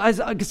so, as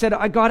I said,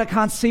 God, I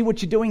can't see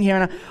what you're doing here,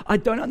 and I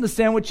don't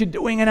understand what you're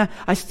doing. And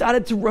I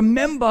started to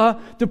remember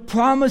the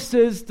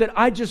promises that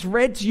I just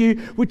read to you,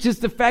 which is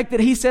the fact that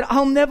He said,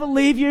 "I'll never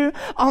leave you,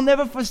 I'll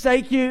never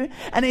forsake you."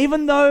 And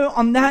even though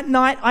on that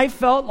night I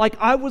felt like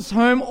I was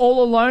home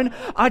all alone,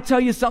 I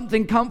tell you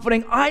something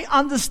comforting. I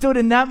understood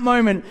in that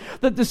moment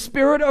that the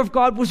Spirit of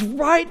God was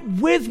right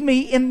with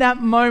me in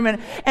that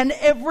moment, and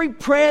every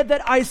prayer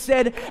that I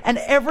said and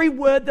every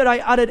word that I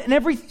uttered and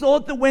every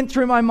thought that went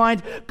through my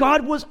mind,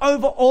 God was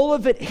over all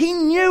of it. He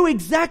knew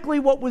exactly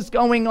what was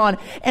going on.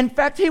 In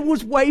fact, He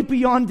was way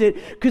beyond it,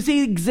 because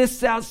He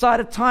exists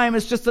outside of time.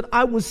 It's just that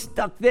I was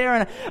stuck there,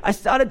 and I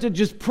started to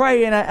just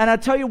pray. And I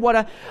tell you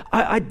what,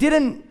 I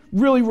didn't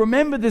really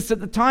remember this at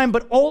the time,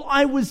 but all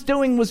I was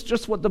doing was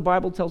just what the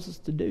Bible tells us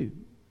to do.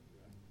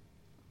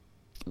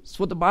 It's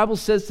what the Bible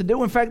says to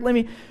do. In fact, let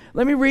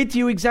me read to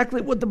you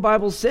exactly what the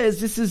Bible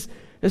says. This is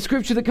The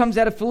scripture that comes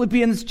out of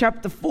Philippians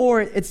chapter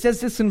 4, it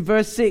says this in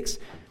verse 6.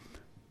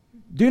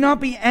 Do not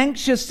be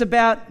anxious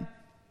about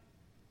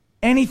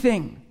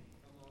anything.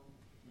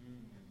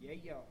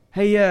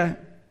 Hey,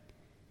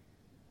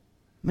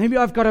 maybe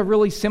I've got a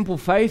really simple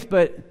faith,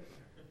 but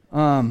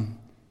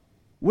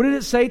what did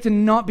it say to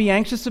not be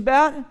anxious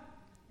about?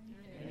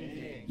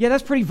 Anything. Yeah,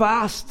 that's pretty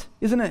vast,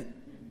 isn't it?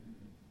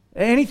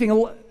 Anything,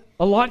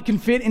 a lot can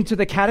fit into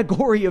the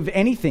category of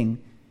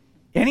anything.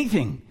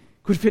 Anything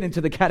could fit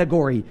into the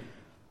category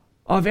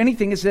of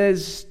anything. It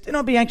says, do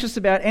not be anxious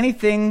about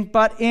anything,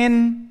 but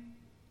in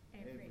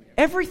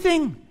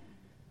everything.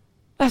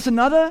 That's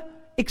another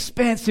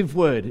expansive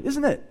word,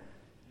 isn't it?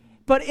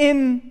 But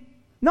in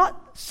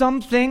not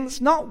some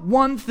things, not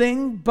one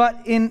thing,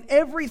 but in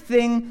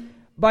everything,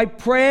 by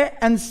prayer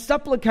and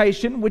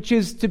supplication, which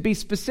is to be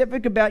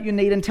specific about your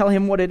need and tell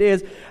him what it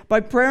is, by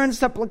prayer and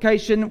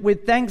supplication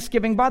with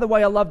thanksgiving. By the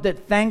way, I love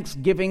that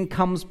thanksgiving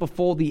comes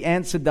before the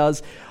answer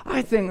does.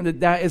 I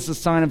think that is a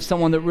sign of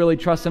someone that really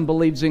trusts and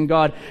believes in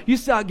God. You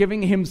start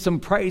giving him some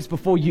praise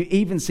before you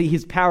even see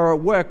his power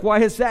at work.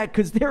 Why is that?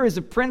 Because there is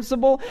a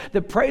principle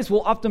that praise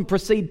will often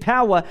precede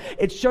power.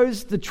 It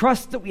shows the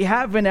trust that we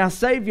have in our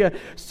Savior.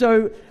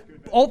 So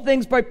all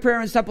things by prayer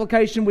and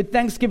supplication with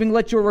thanksgiving,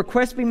 let your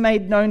request be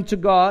made known to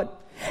God.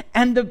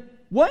 And the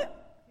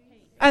what?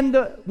 And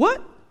the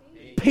what?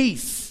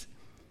 Peace.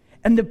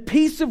 And the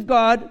peace of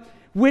God,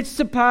 which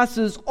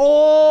surpasses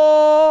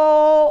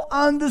all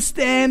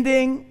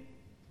understanding.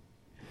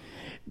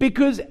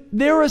 Because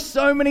there are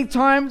so many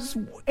times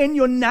in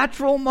your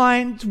natural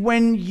mind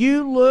when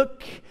you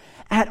look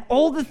at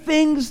all the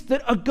things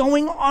that are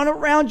going on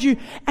around you,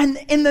 and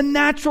in the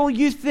natural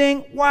you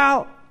think,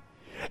 wow,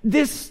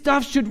 this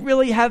stuff should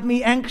really have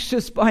me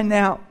anxious by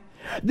now.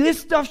 This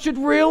stuff should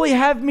really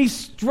have me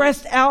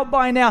stressed out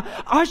by now.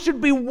 I should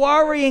be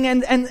worrying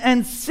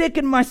and sick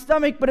in my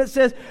stomach. But it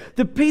says,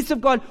 the peace of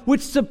God,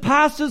 which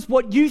surpasses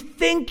what you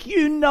think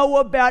you know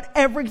about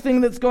everything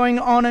that's going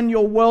on in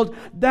your world,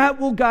 that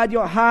will guard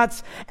your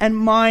hearts and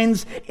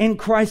minds in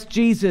Christ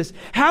Jesus.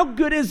 How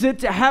good is it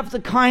to have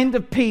the kind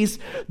of peace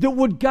that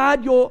would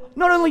guard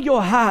not only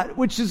your heart,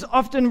 which is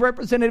often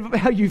representative of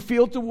how you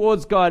feel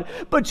towards God,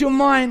 but your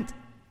mind.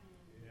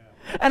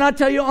 And I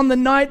tell you, on the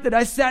night that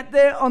I sat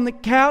there on the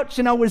couch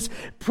and I was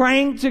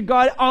praying to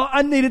God,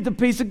 I needed the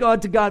peace of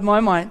God to guard my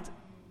mind.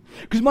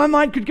 Because my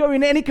mind could go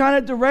in any kind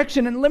of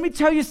direction. And let me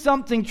tell you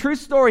something, true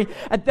story.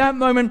 At that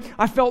moment,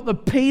 I felt the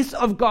peace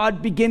of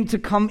God begin to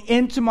come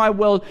into my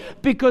world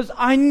because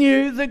I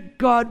knew that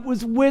God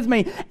was with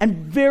me.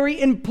 And very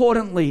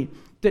importantly,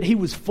 that he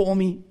was for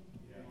me.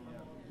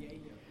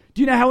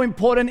 Do you know how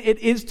important it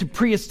is to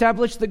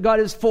pre-establish that God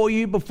is for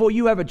you before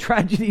you have a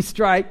tragedy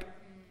strike?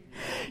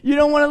 You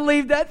don't want to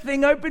leave that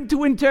thing open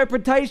to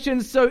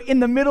interpretation. So in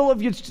the middle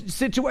of your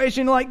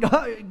situation, like,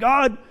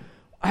 God,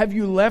 have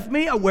you left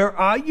me? Or where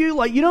are you?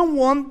 Like, you don't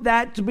want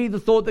that to be the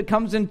thought that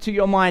comes into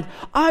your mind.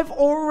 I've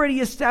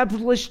already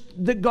established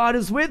that God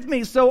is with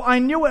me. So I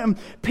knew it, and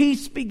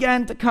peace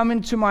began to come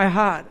into my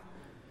heart.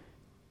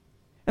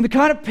 And the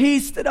kind of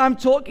peace that I'm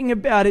talking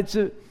about, it's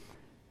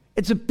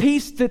a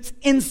peace that's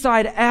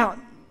inside out.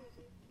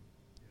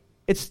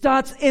 It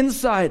starts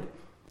inside.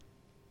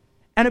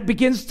 And it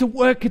begins to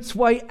work its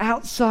way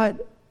outside.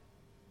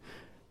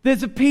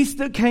 There's a peace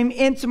that came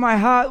into my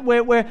heart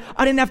where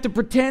I didn't have to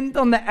pretend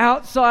on the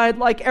outside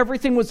like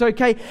everything was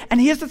okay.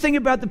 And here's the thing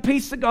about the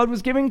peace that God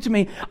was giving to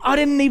me. I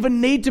didn't even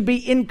need to be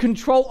in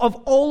control of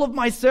all of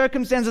my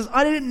circumstances.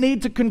 I didn't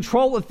need to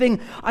control a thing.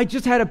 I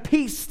just had a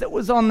peace that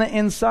was on the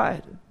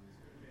inside.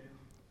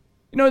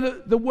 You know,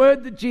 the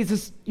word that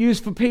Jesus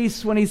used for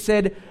peace when he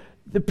said,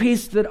 the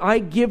peace that I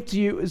give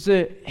to you, is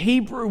a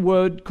Hebrew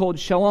word called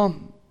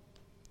shalom.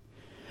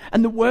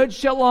 And the word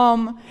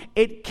shalom,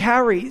 it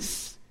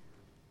carries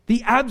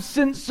the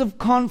absence of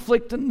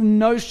conflict and the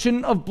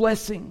notion of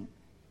blessing.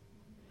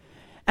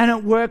 And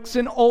it works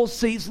in all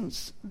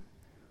seasons.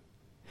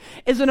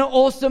 Isn't it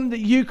awesome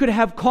that you could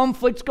have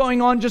conflicts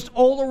going on just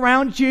all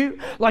around you?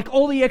 Like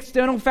all the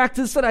external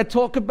factors that I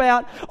talk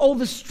about, all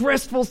the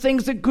stressful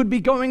things that could be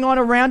going on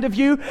around of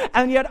you,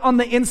 and yet on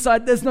the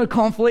inside there's no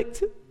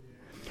conflict.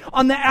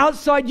 On the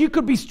outside, you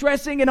could be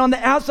stressing, and on the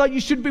outside,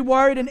 you should be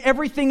worried, and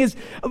everything is,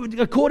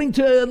 according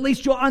to at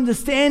least your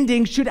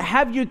understanding, should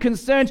have you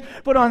concerned.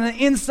 But on the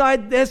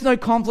inside, there's no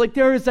conflict.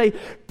 There is a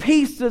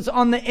peace that's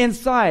on the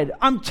inside.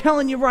 I'm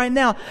telling you right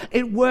now,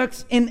 it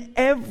works in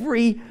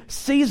every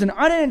season.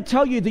 I didn't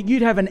tell you that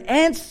you'd have an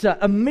answer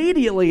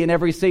immediately in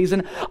every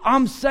season.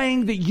 I'm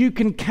saying that you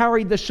can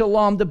carry the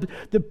shalom,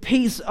 the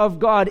peace of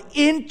God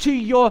into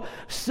your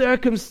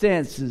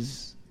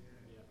circumstances.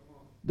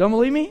 Don't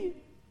believe me?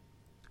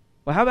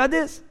 Well, how about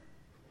this?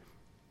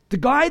 The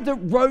guy that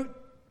wrote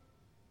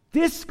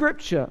this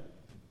scripture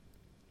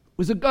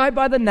was a guy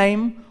by the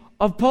name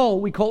of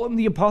Paul. We call him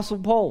the Apostle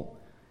Paul.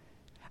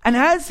 And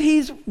as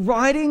he's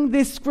writing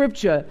this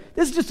scripture,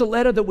 this is just a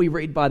letter that we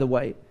read, by the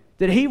way,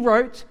 that he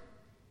wrote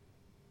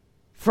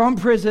from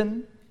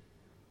prison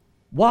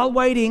while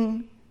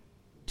waiting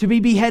to be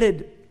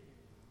beheaded.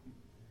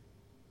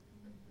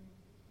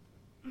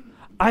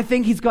 I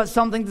think he's got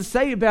something to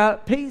say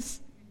about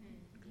peace.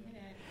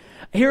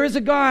 Here is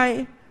a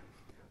guy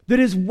that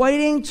is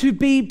waiting to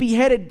be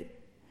beheaded.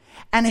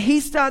 And he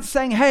starts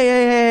saying,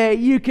 hey,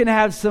 you can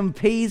have some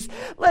peace.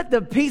 Let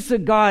the peace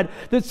of God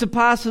that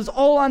surpasses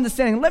all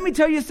understanding. Let me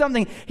tell you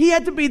something. He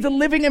had to be the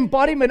living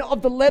embodiment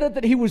of the letter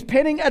that he was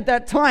penning at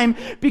that time,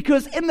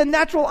 because in the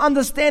natural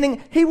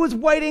understanding, he was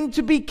waiting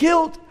to be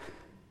killed.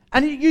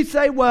 And you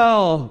say,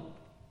 well,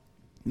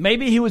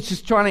 maybe he was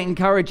just trying to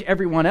encourage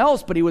everyone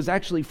else, but he was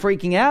actually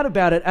freaking out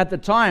about it at the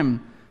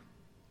time.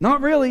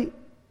 Not really.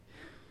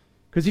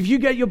 Because if you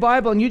get your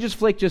Bible and you just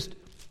flick just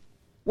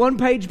one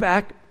page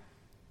back,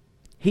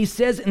 he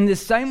says in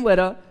this same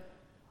letter,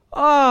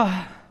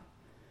 for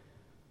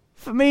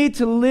me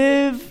to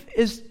live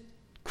is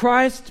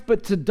Christ,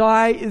 but to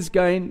die is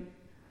gain.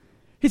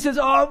 He says,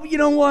 you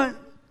know what?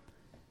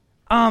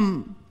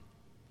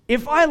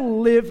 If I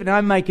live and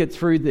I make it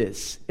through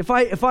this, if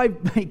I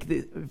make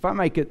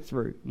it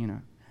through,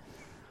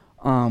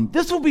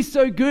 this will be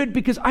so good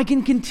because I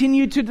can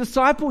continue to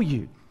disciple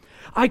you.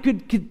 I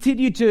could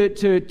continue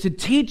to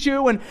teach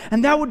you, and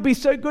that would be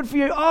so good for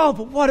you.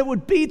 But what it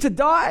would be to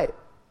die.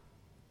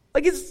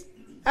 Like, he's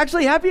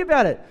actually happy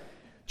about it.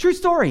 True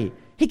story.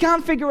 He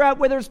can't figure out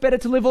whether it's better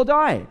to live or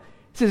die.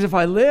 He says, if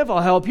I live, I'll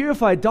help you.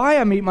 If I die,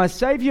 I meet my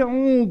Savior.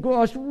 Oh,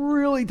 gosh,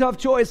 really tough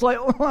choice. Like,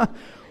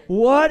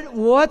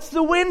 what's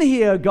the win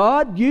here,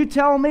 God? You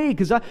tell me,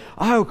 because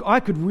I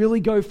could really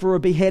go for a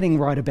beheading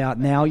right about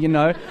now,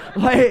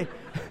 Like,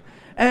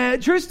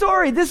 true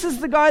story. This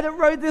is the guy that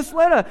wrote this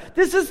letter.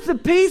 This is the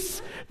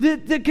peace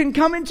that can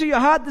come into your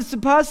heart that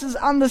surpasses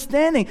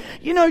understanding.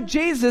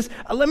 Jesus,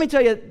 let me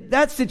tell you,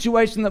 that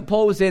situation that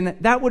Paul was in,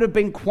 that would have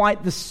been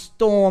quite the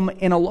storm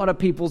in a lot of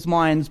people's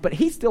minds, but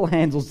he still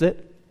handles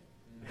it.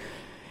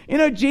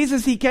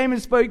 Jesus, he came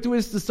and spoke to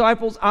his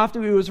disciples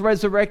after he was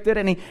resurrected,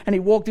 and he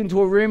walked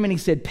into a room and he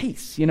said,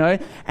 peace,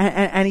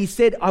 and he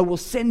said, I will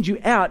send you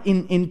out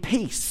in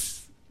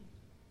peace.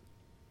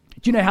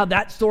 Do you know how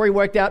that story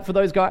worked out for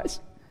those guys?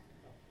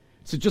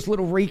 So just a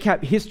little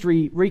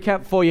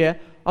recap for you.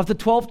 Of the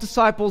 12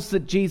 disciples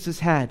that Jesus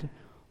had,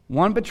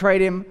 one betrayed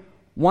him,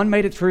 one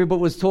made it through but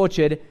was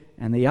tortured,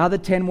 and the other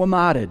 10 were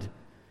martyred.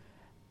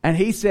 And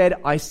he said,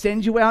 I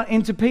send you out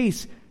into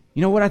peace.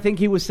 You know what I think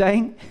he was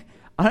saying?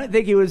 I don't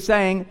think he was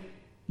saying,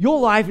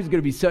 your life is going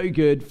to be so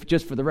good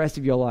just for the rest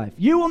of your life.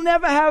 You'll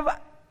never have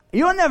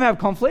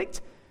conflict.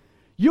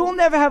 You'll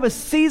never have a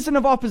season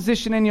of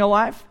opposition in your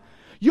life.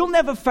 You'll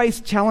never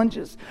face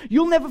challenges.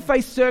 You'll never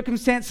face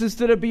circumstances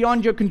that are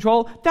beyond your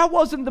control. That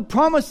wasn't the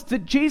promise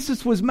that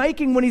Jesus was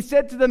making when he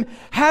said to them,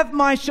 have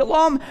my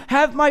shalom,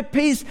 have my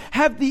peace,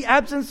 have the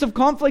absence of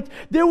conflict.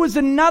 There was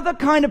another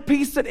kind of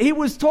peace that he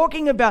was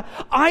talking about.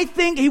 I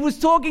think he was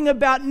talking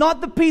about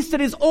not the peace that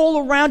is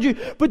all around you,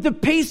 but the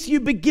peace you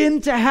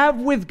begin to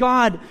have with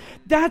God.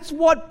 That's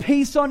what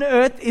peace on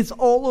earth is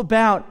all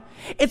about.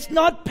 It's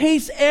not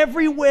peace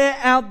everywhere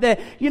out there.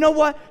 You know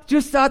what?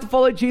 Just start to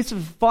follow Jesus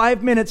for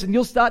 5 minutes and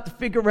you'll start to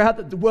figure out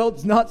that the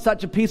world's not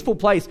such a peaceful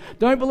place.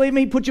 Don't believe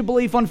me? Put your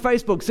belief on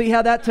Facebook. See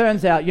how that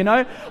turns out,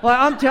 Like,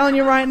 I'm telling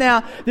you right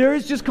now, there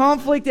is just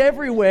conflict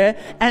everywhere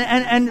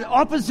and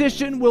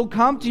opposition will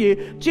come to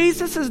you.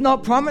 Jesus is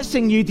not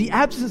promising you the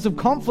absence of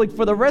conflict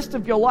for the rest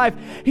of your life.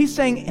 He's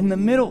saying in the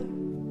middle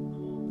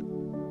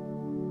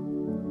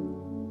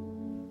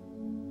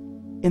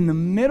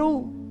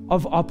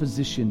of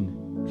opposition,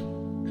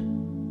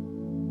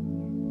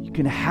 you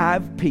can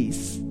have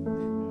peace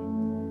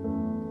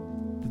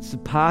that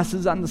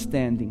surpasses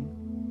understanding.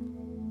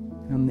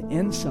 And on the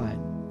inside,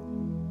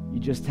 you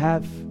just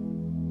have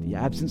the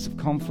absence of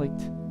conflict.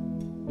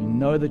 You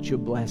know that you're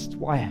blessed.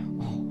 Why?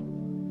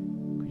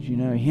 Because you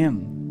know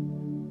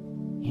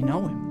Him. You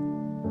know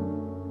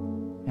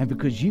Him. And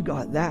because you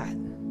got that,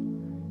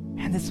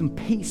 man, there's some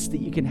peace that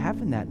you can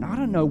have in that. And I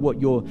don't know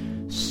what your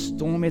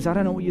storm is. I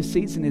don't know what your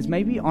season is.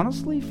 Maybe,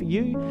 honestly, for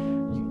you,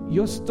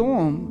 your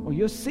storm or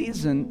your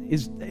season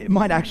it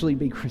might actually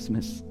be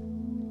Christmas.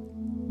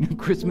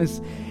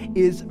 Christmas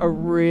is a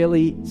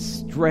really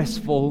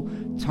stressful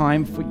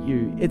time for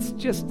you. It's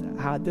just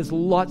hard. There's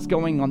lots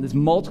going on. There's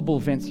multiple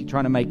events you're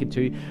trying to make it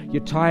to.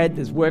 You're tired.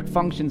 There's work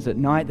functions at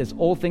night. There's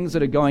all things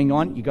that are going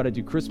on. You got to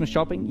do Christmas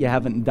shopping. You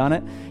haven't done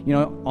it.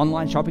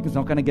 Online shopping is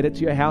not going to get it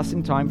to your house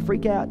in time.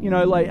 Freak out.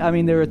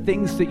 There are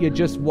things that you're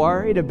just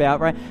worried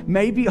about, right?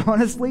 Maybe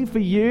honestly for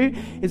you,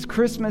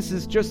 Christmas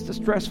is just a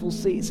stressful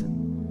season.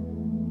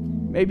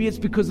 Maybe it's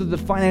because of the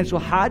financial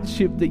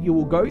hardship that you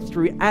will go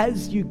through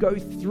as you go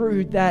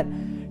through that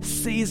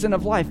season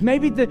of life.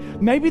 Maybe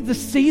the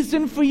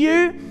season for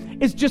you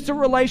is just a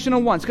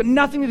relational one. It's got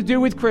nothing to do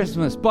with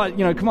Christmas. But,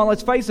 come on,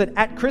 let's face it.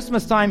 At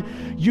Christmas time,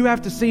 you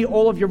have to see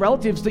all of your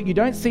relatives that you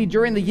don't see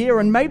during the year.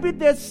 And maybe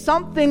there's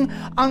something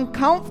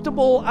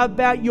uncomfortable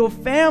about your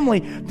family.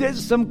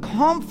 There's some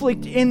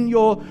conflict in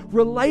your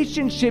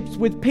relationships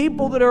with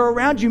people that are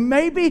around you.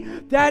 Maybe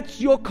that's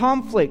your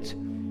conflict.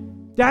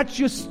 That's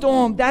your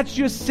storm. That's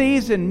your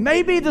season.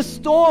 Maybe the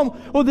storm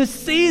or the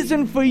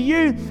season for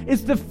you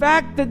is the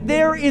fact that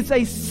there is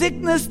a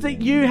sickness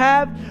that you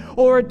have,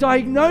 or a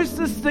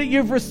diagnosis that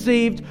you've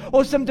received,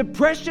 or some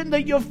depression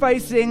that you're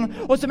facing,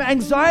 or some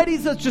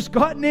anxieties that's just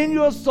gotten in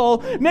your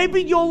soul.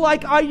 Maybe you're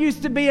like I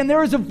used to be, and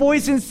there is a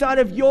voice inside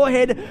of your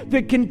head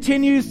that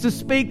continues to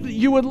speak that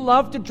you would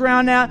love to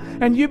drown out,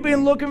 and you've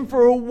been looking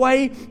for a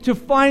way to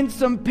find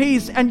some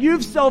peace, and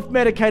you've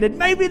self-medicated.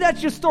 Maybe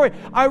that's your story.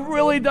 I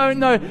really don't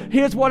know.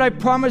 Here's what I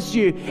promise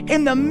you.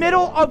 In the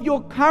middle of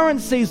your current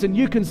season,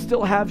 you can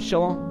still have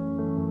shalom.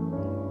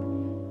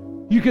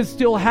 You can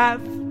still have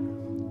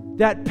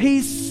that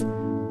peace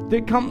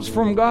that comes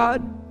from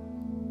God.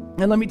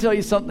 And let me tell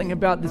you something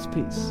about this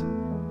peace.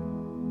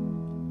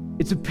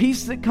 It's a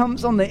peace that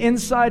comes on the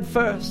inside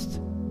first,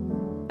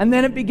 and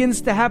then it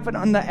begins to happen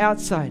on the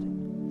outside.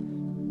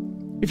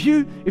 If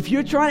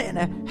you're trying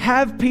to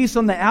have peace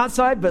on the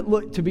outside, but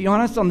look, to be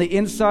honest, on the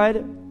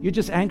inside, you're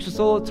just anxious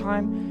all the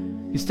time.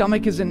 Your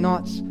stomach is in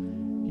knots.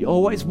 You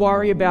always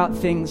worry about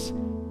things.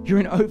 You're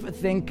an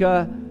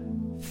overthinker.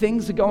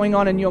 Things are going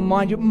on in your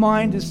mind. Your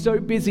mind is so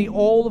busy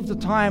all of the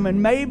time.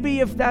 And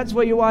maybe if that's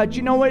where you are, do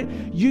you know what?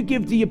 You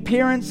give the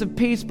appearance of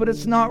peace, but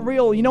it's not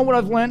real. You know what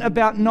I've learned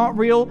about not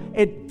real?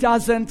 It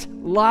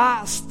doesn't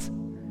last.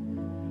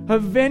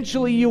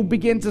 Eventually you'll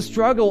begin to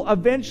struggle.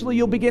 Eventually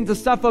you'll begin to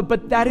suffer,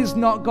 but that is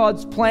not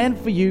God's plan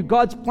for you.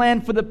 God's plan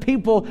for the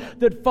people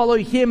that follow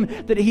Him,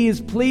 that He is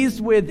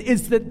pleased with,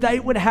 is that they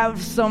would have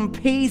some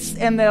peace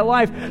in their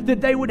life,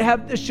 that they would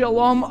have the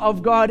shalom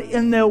of God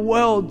in their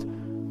world.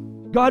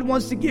 God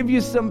wants to give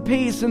you some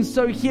peace. And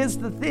so here's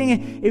the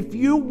thing. If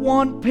you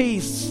want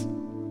peace,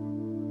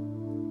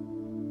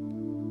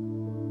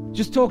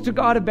 just talk to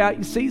God about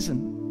your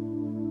season.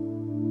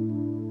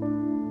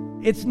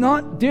 It's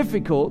not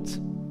difficult.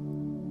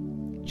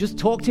 Just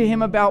talk to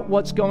Him about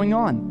what's going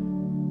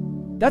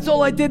on. That's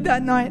all I did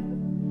that night.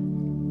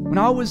 When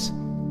I was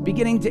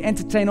beginning to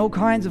entertain all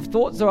kinds of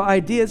thoughts or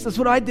ideas, that's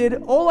what I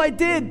did. All I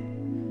did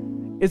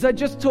is I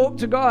just talked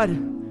to God.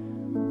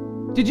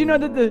 Did you know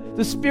that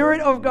the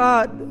Spirit of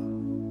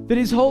God, that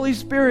His Holy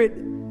Spirit,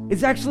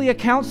 is actually a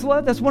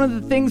counselor? That's one of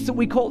the things that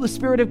we call the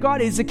Spirit of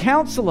God. He's a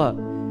counselor.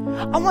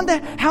 I wonder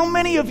how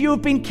many of you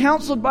have been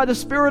counseled by the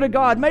Spirit of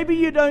God. Maybe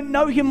you don't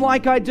know Him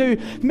like I do.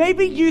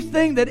 Maybe you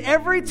think that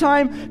every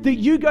time that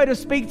you go to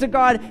speak to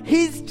God,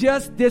 He's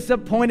just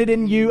disappointed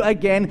in you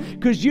again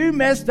because you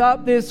messed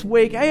up this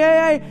week.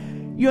 Hey,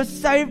 you're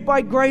saved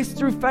by grace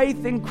through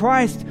faith in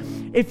Christ.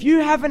 If you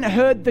haven't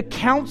heard the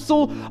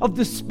counsel of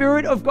the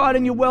Spirit of God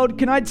in your world,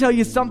 can I tell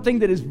you something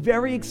that is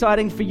very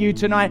exciting for you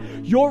tonight?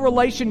 Your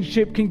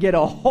relationship can get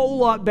a whole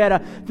lot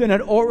better than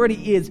it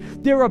already is.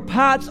 There are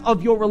parts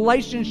of your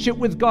relationship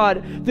with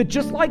God that,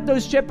 just like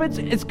those shepherds,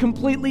 it's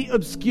completely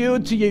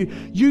obscured to you.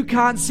 You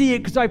can't see it,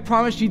 because I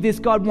promise you this,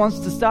 God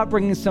wants to start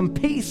bringing some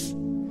peace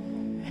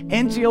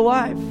into your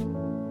life.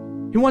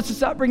 He wants to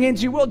start bringing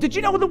into your world. Did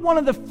you know that one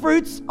of the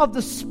fruits of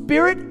the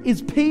Spirit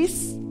is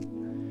peace?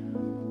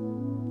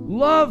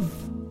 Love,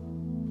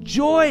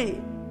 joy.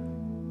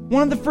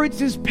 One of the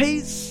fruits is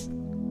peace.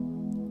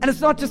 And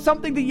it's not just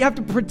something that you have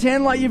to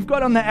pretend like you've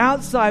got on the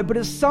outside, but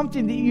it's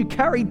something that you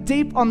carry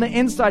deep on the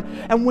inside.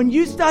 And when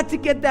you start to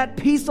get that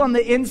peace on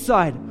the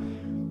inside,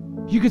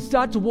 you can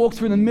start to walk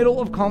through the middle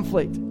of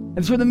conflict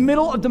and through the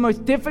middle of the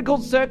most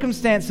difficult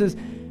circumstances,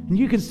 and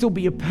you can still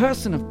be a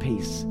person of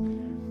peace.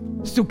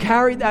 Still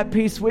carry that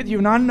peace with you.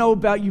 And I don't know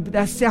about you, but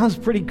that sounds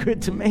pretty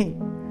good to me.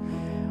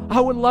 I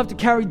would love to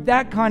carry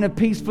that kind of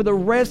peace for the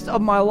rest of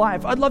my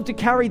life. I'd love to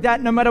carry that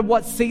no matter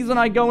what season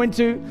I go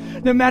into,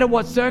 no matter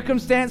what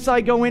circumstance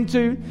I go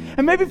into.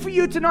 And maybe for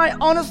you tonight,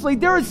 honestly,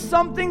 there is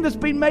something that's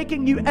been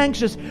making you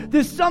anxious.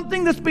 There's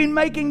something that's been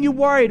making you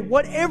worried.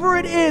 Whatever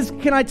it is,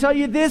 can I tell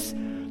you this?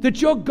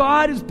 That your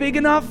God is big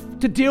enough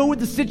to deal with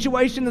the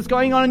situation that's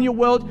going on in your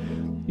world.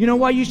 You know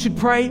why you should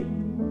pray?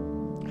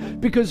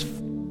 Because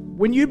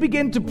when you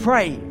begin to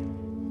pray,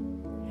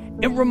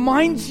 it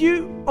reminds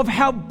you of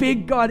how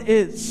big God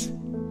is.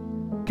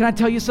 Can I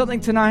tell you something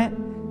tonight?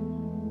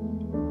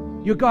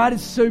 Your God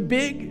is so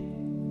big,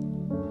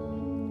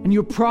 and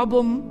your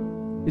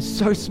problem is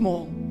so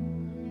small.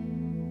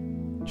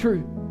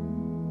 True.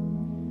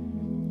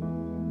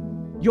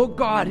 Your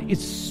God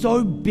is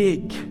so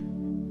big.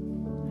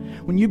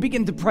 When you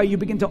begin to pray, you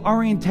begin to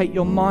orientate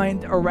your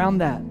mind around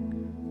that.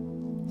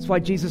 That's why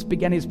Jesus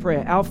began His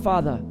prayer. Our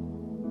Father,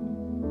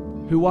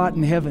 who art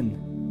in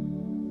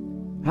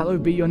heaven,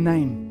 hallowed be your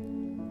name.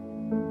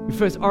 We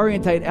first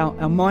orientate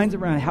our minds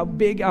around how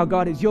big our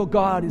God is. Your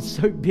God is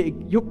so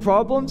big. Your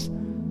problems,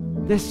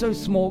 they're so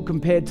small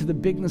compared to the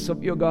bigness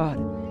of your God.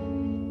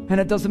 And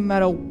it doesn't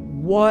matter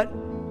what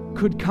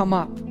could come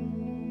up,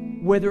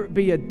 whether it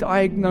be a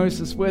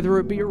diagnosis, whether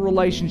it be a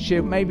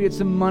relationship, maybe it's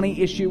a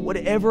money issue,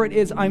 whatever it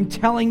is, I'm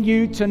telling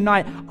you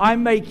tonight, I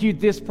make you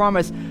this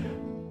promise,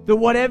 that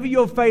whatever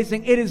you're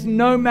facing, it is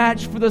no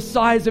match for the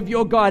size of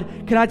your God.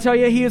 Can I tell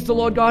you, He is the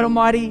Lord God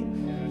Almighty?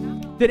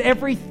 That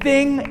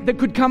everything that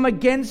could come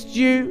against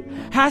you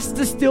has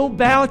to still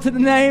bow to the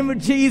name of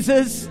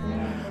Jesus.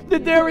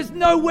 that there is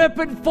no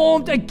weapon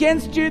formed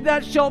against you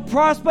that shall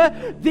prosper.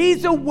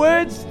 These are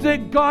words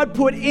that God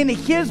put in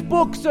His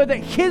book so that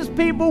His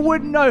people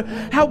would know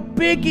how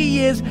big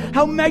He is,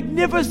 how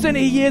magnificent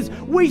He is.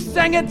 We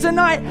sang it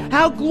tonight,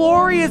 how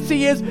glorious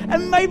He is.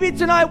 And maybe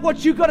tonight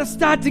what you got to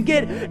start to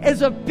get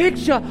is a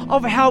picture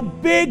of how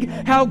big,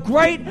 how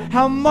great,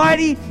 how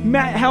mighty,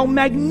 how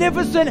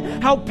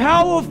magnificent, how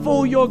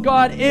powerful your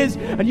God is.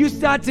 And you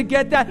start to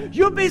get that,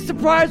 you'll be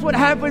surprised what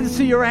happens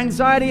to your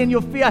anxiety and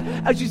your fear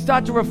as you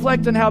start to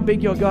reflect on how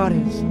big your God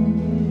is.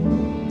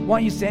 Why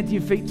don't you stand to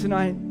your feet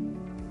tonight?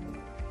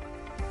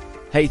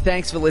 Hey,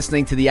 thanks for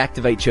listening to the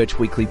Activate Church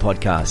Weekly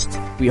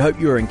Podcast. We hope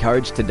you are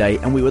encouraged today,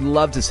 and we would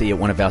love to see you at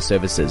one of our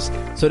services.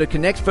 So to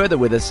connect further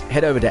with us,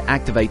 head over to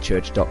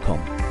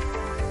activatechurch.com.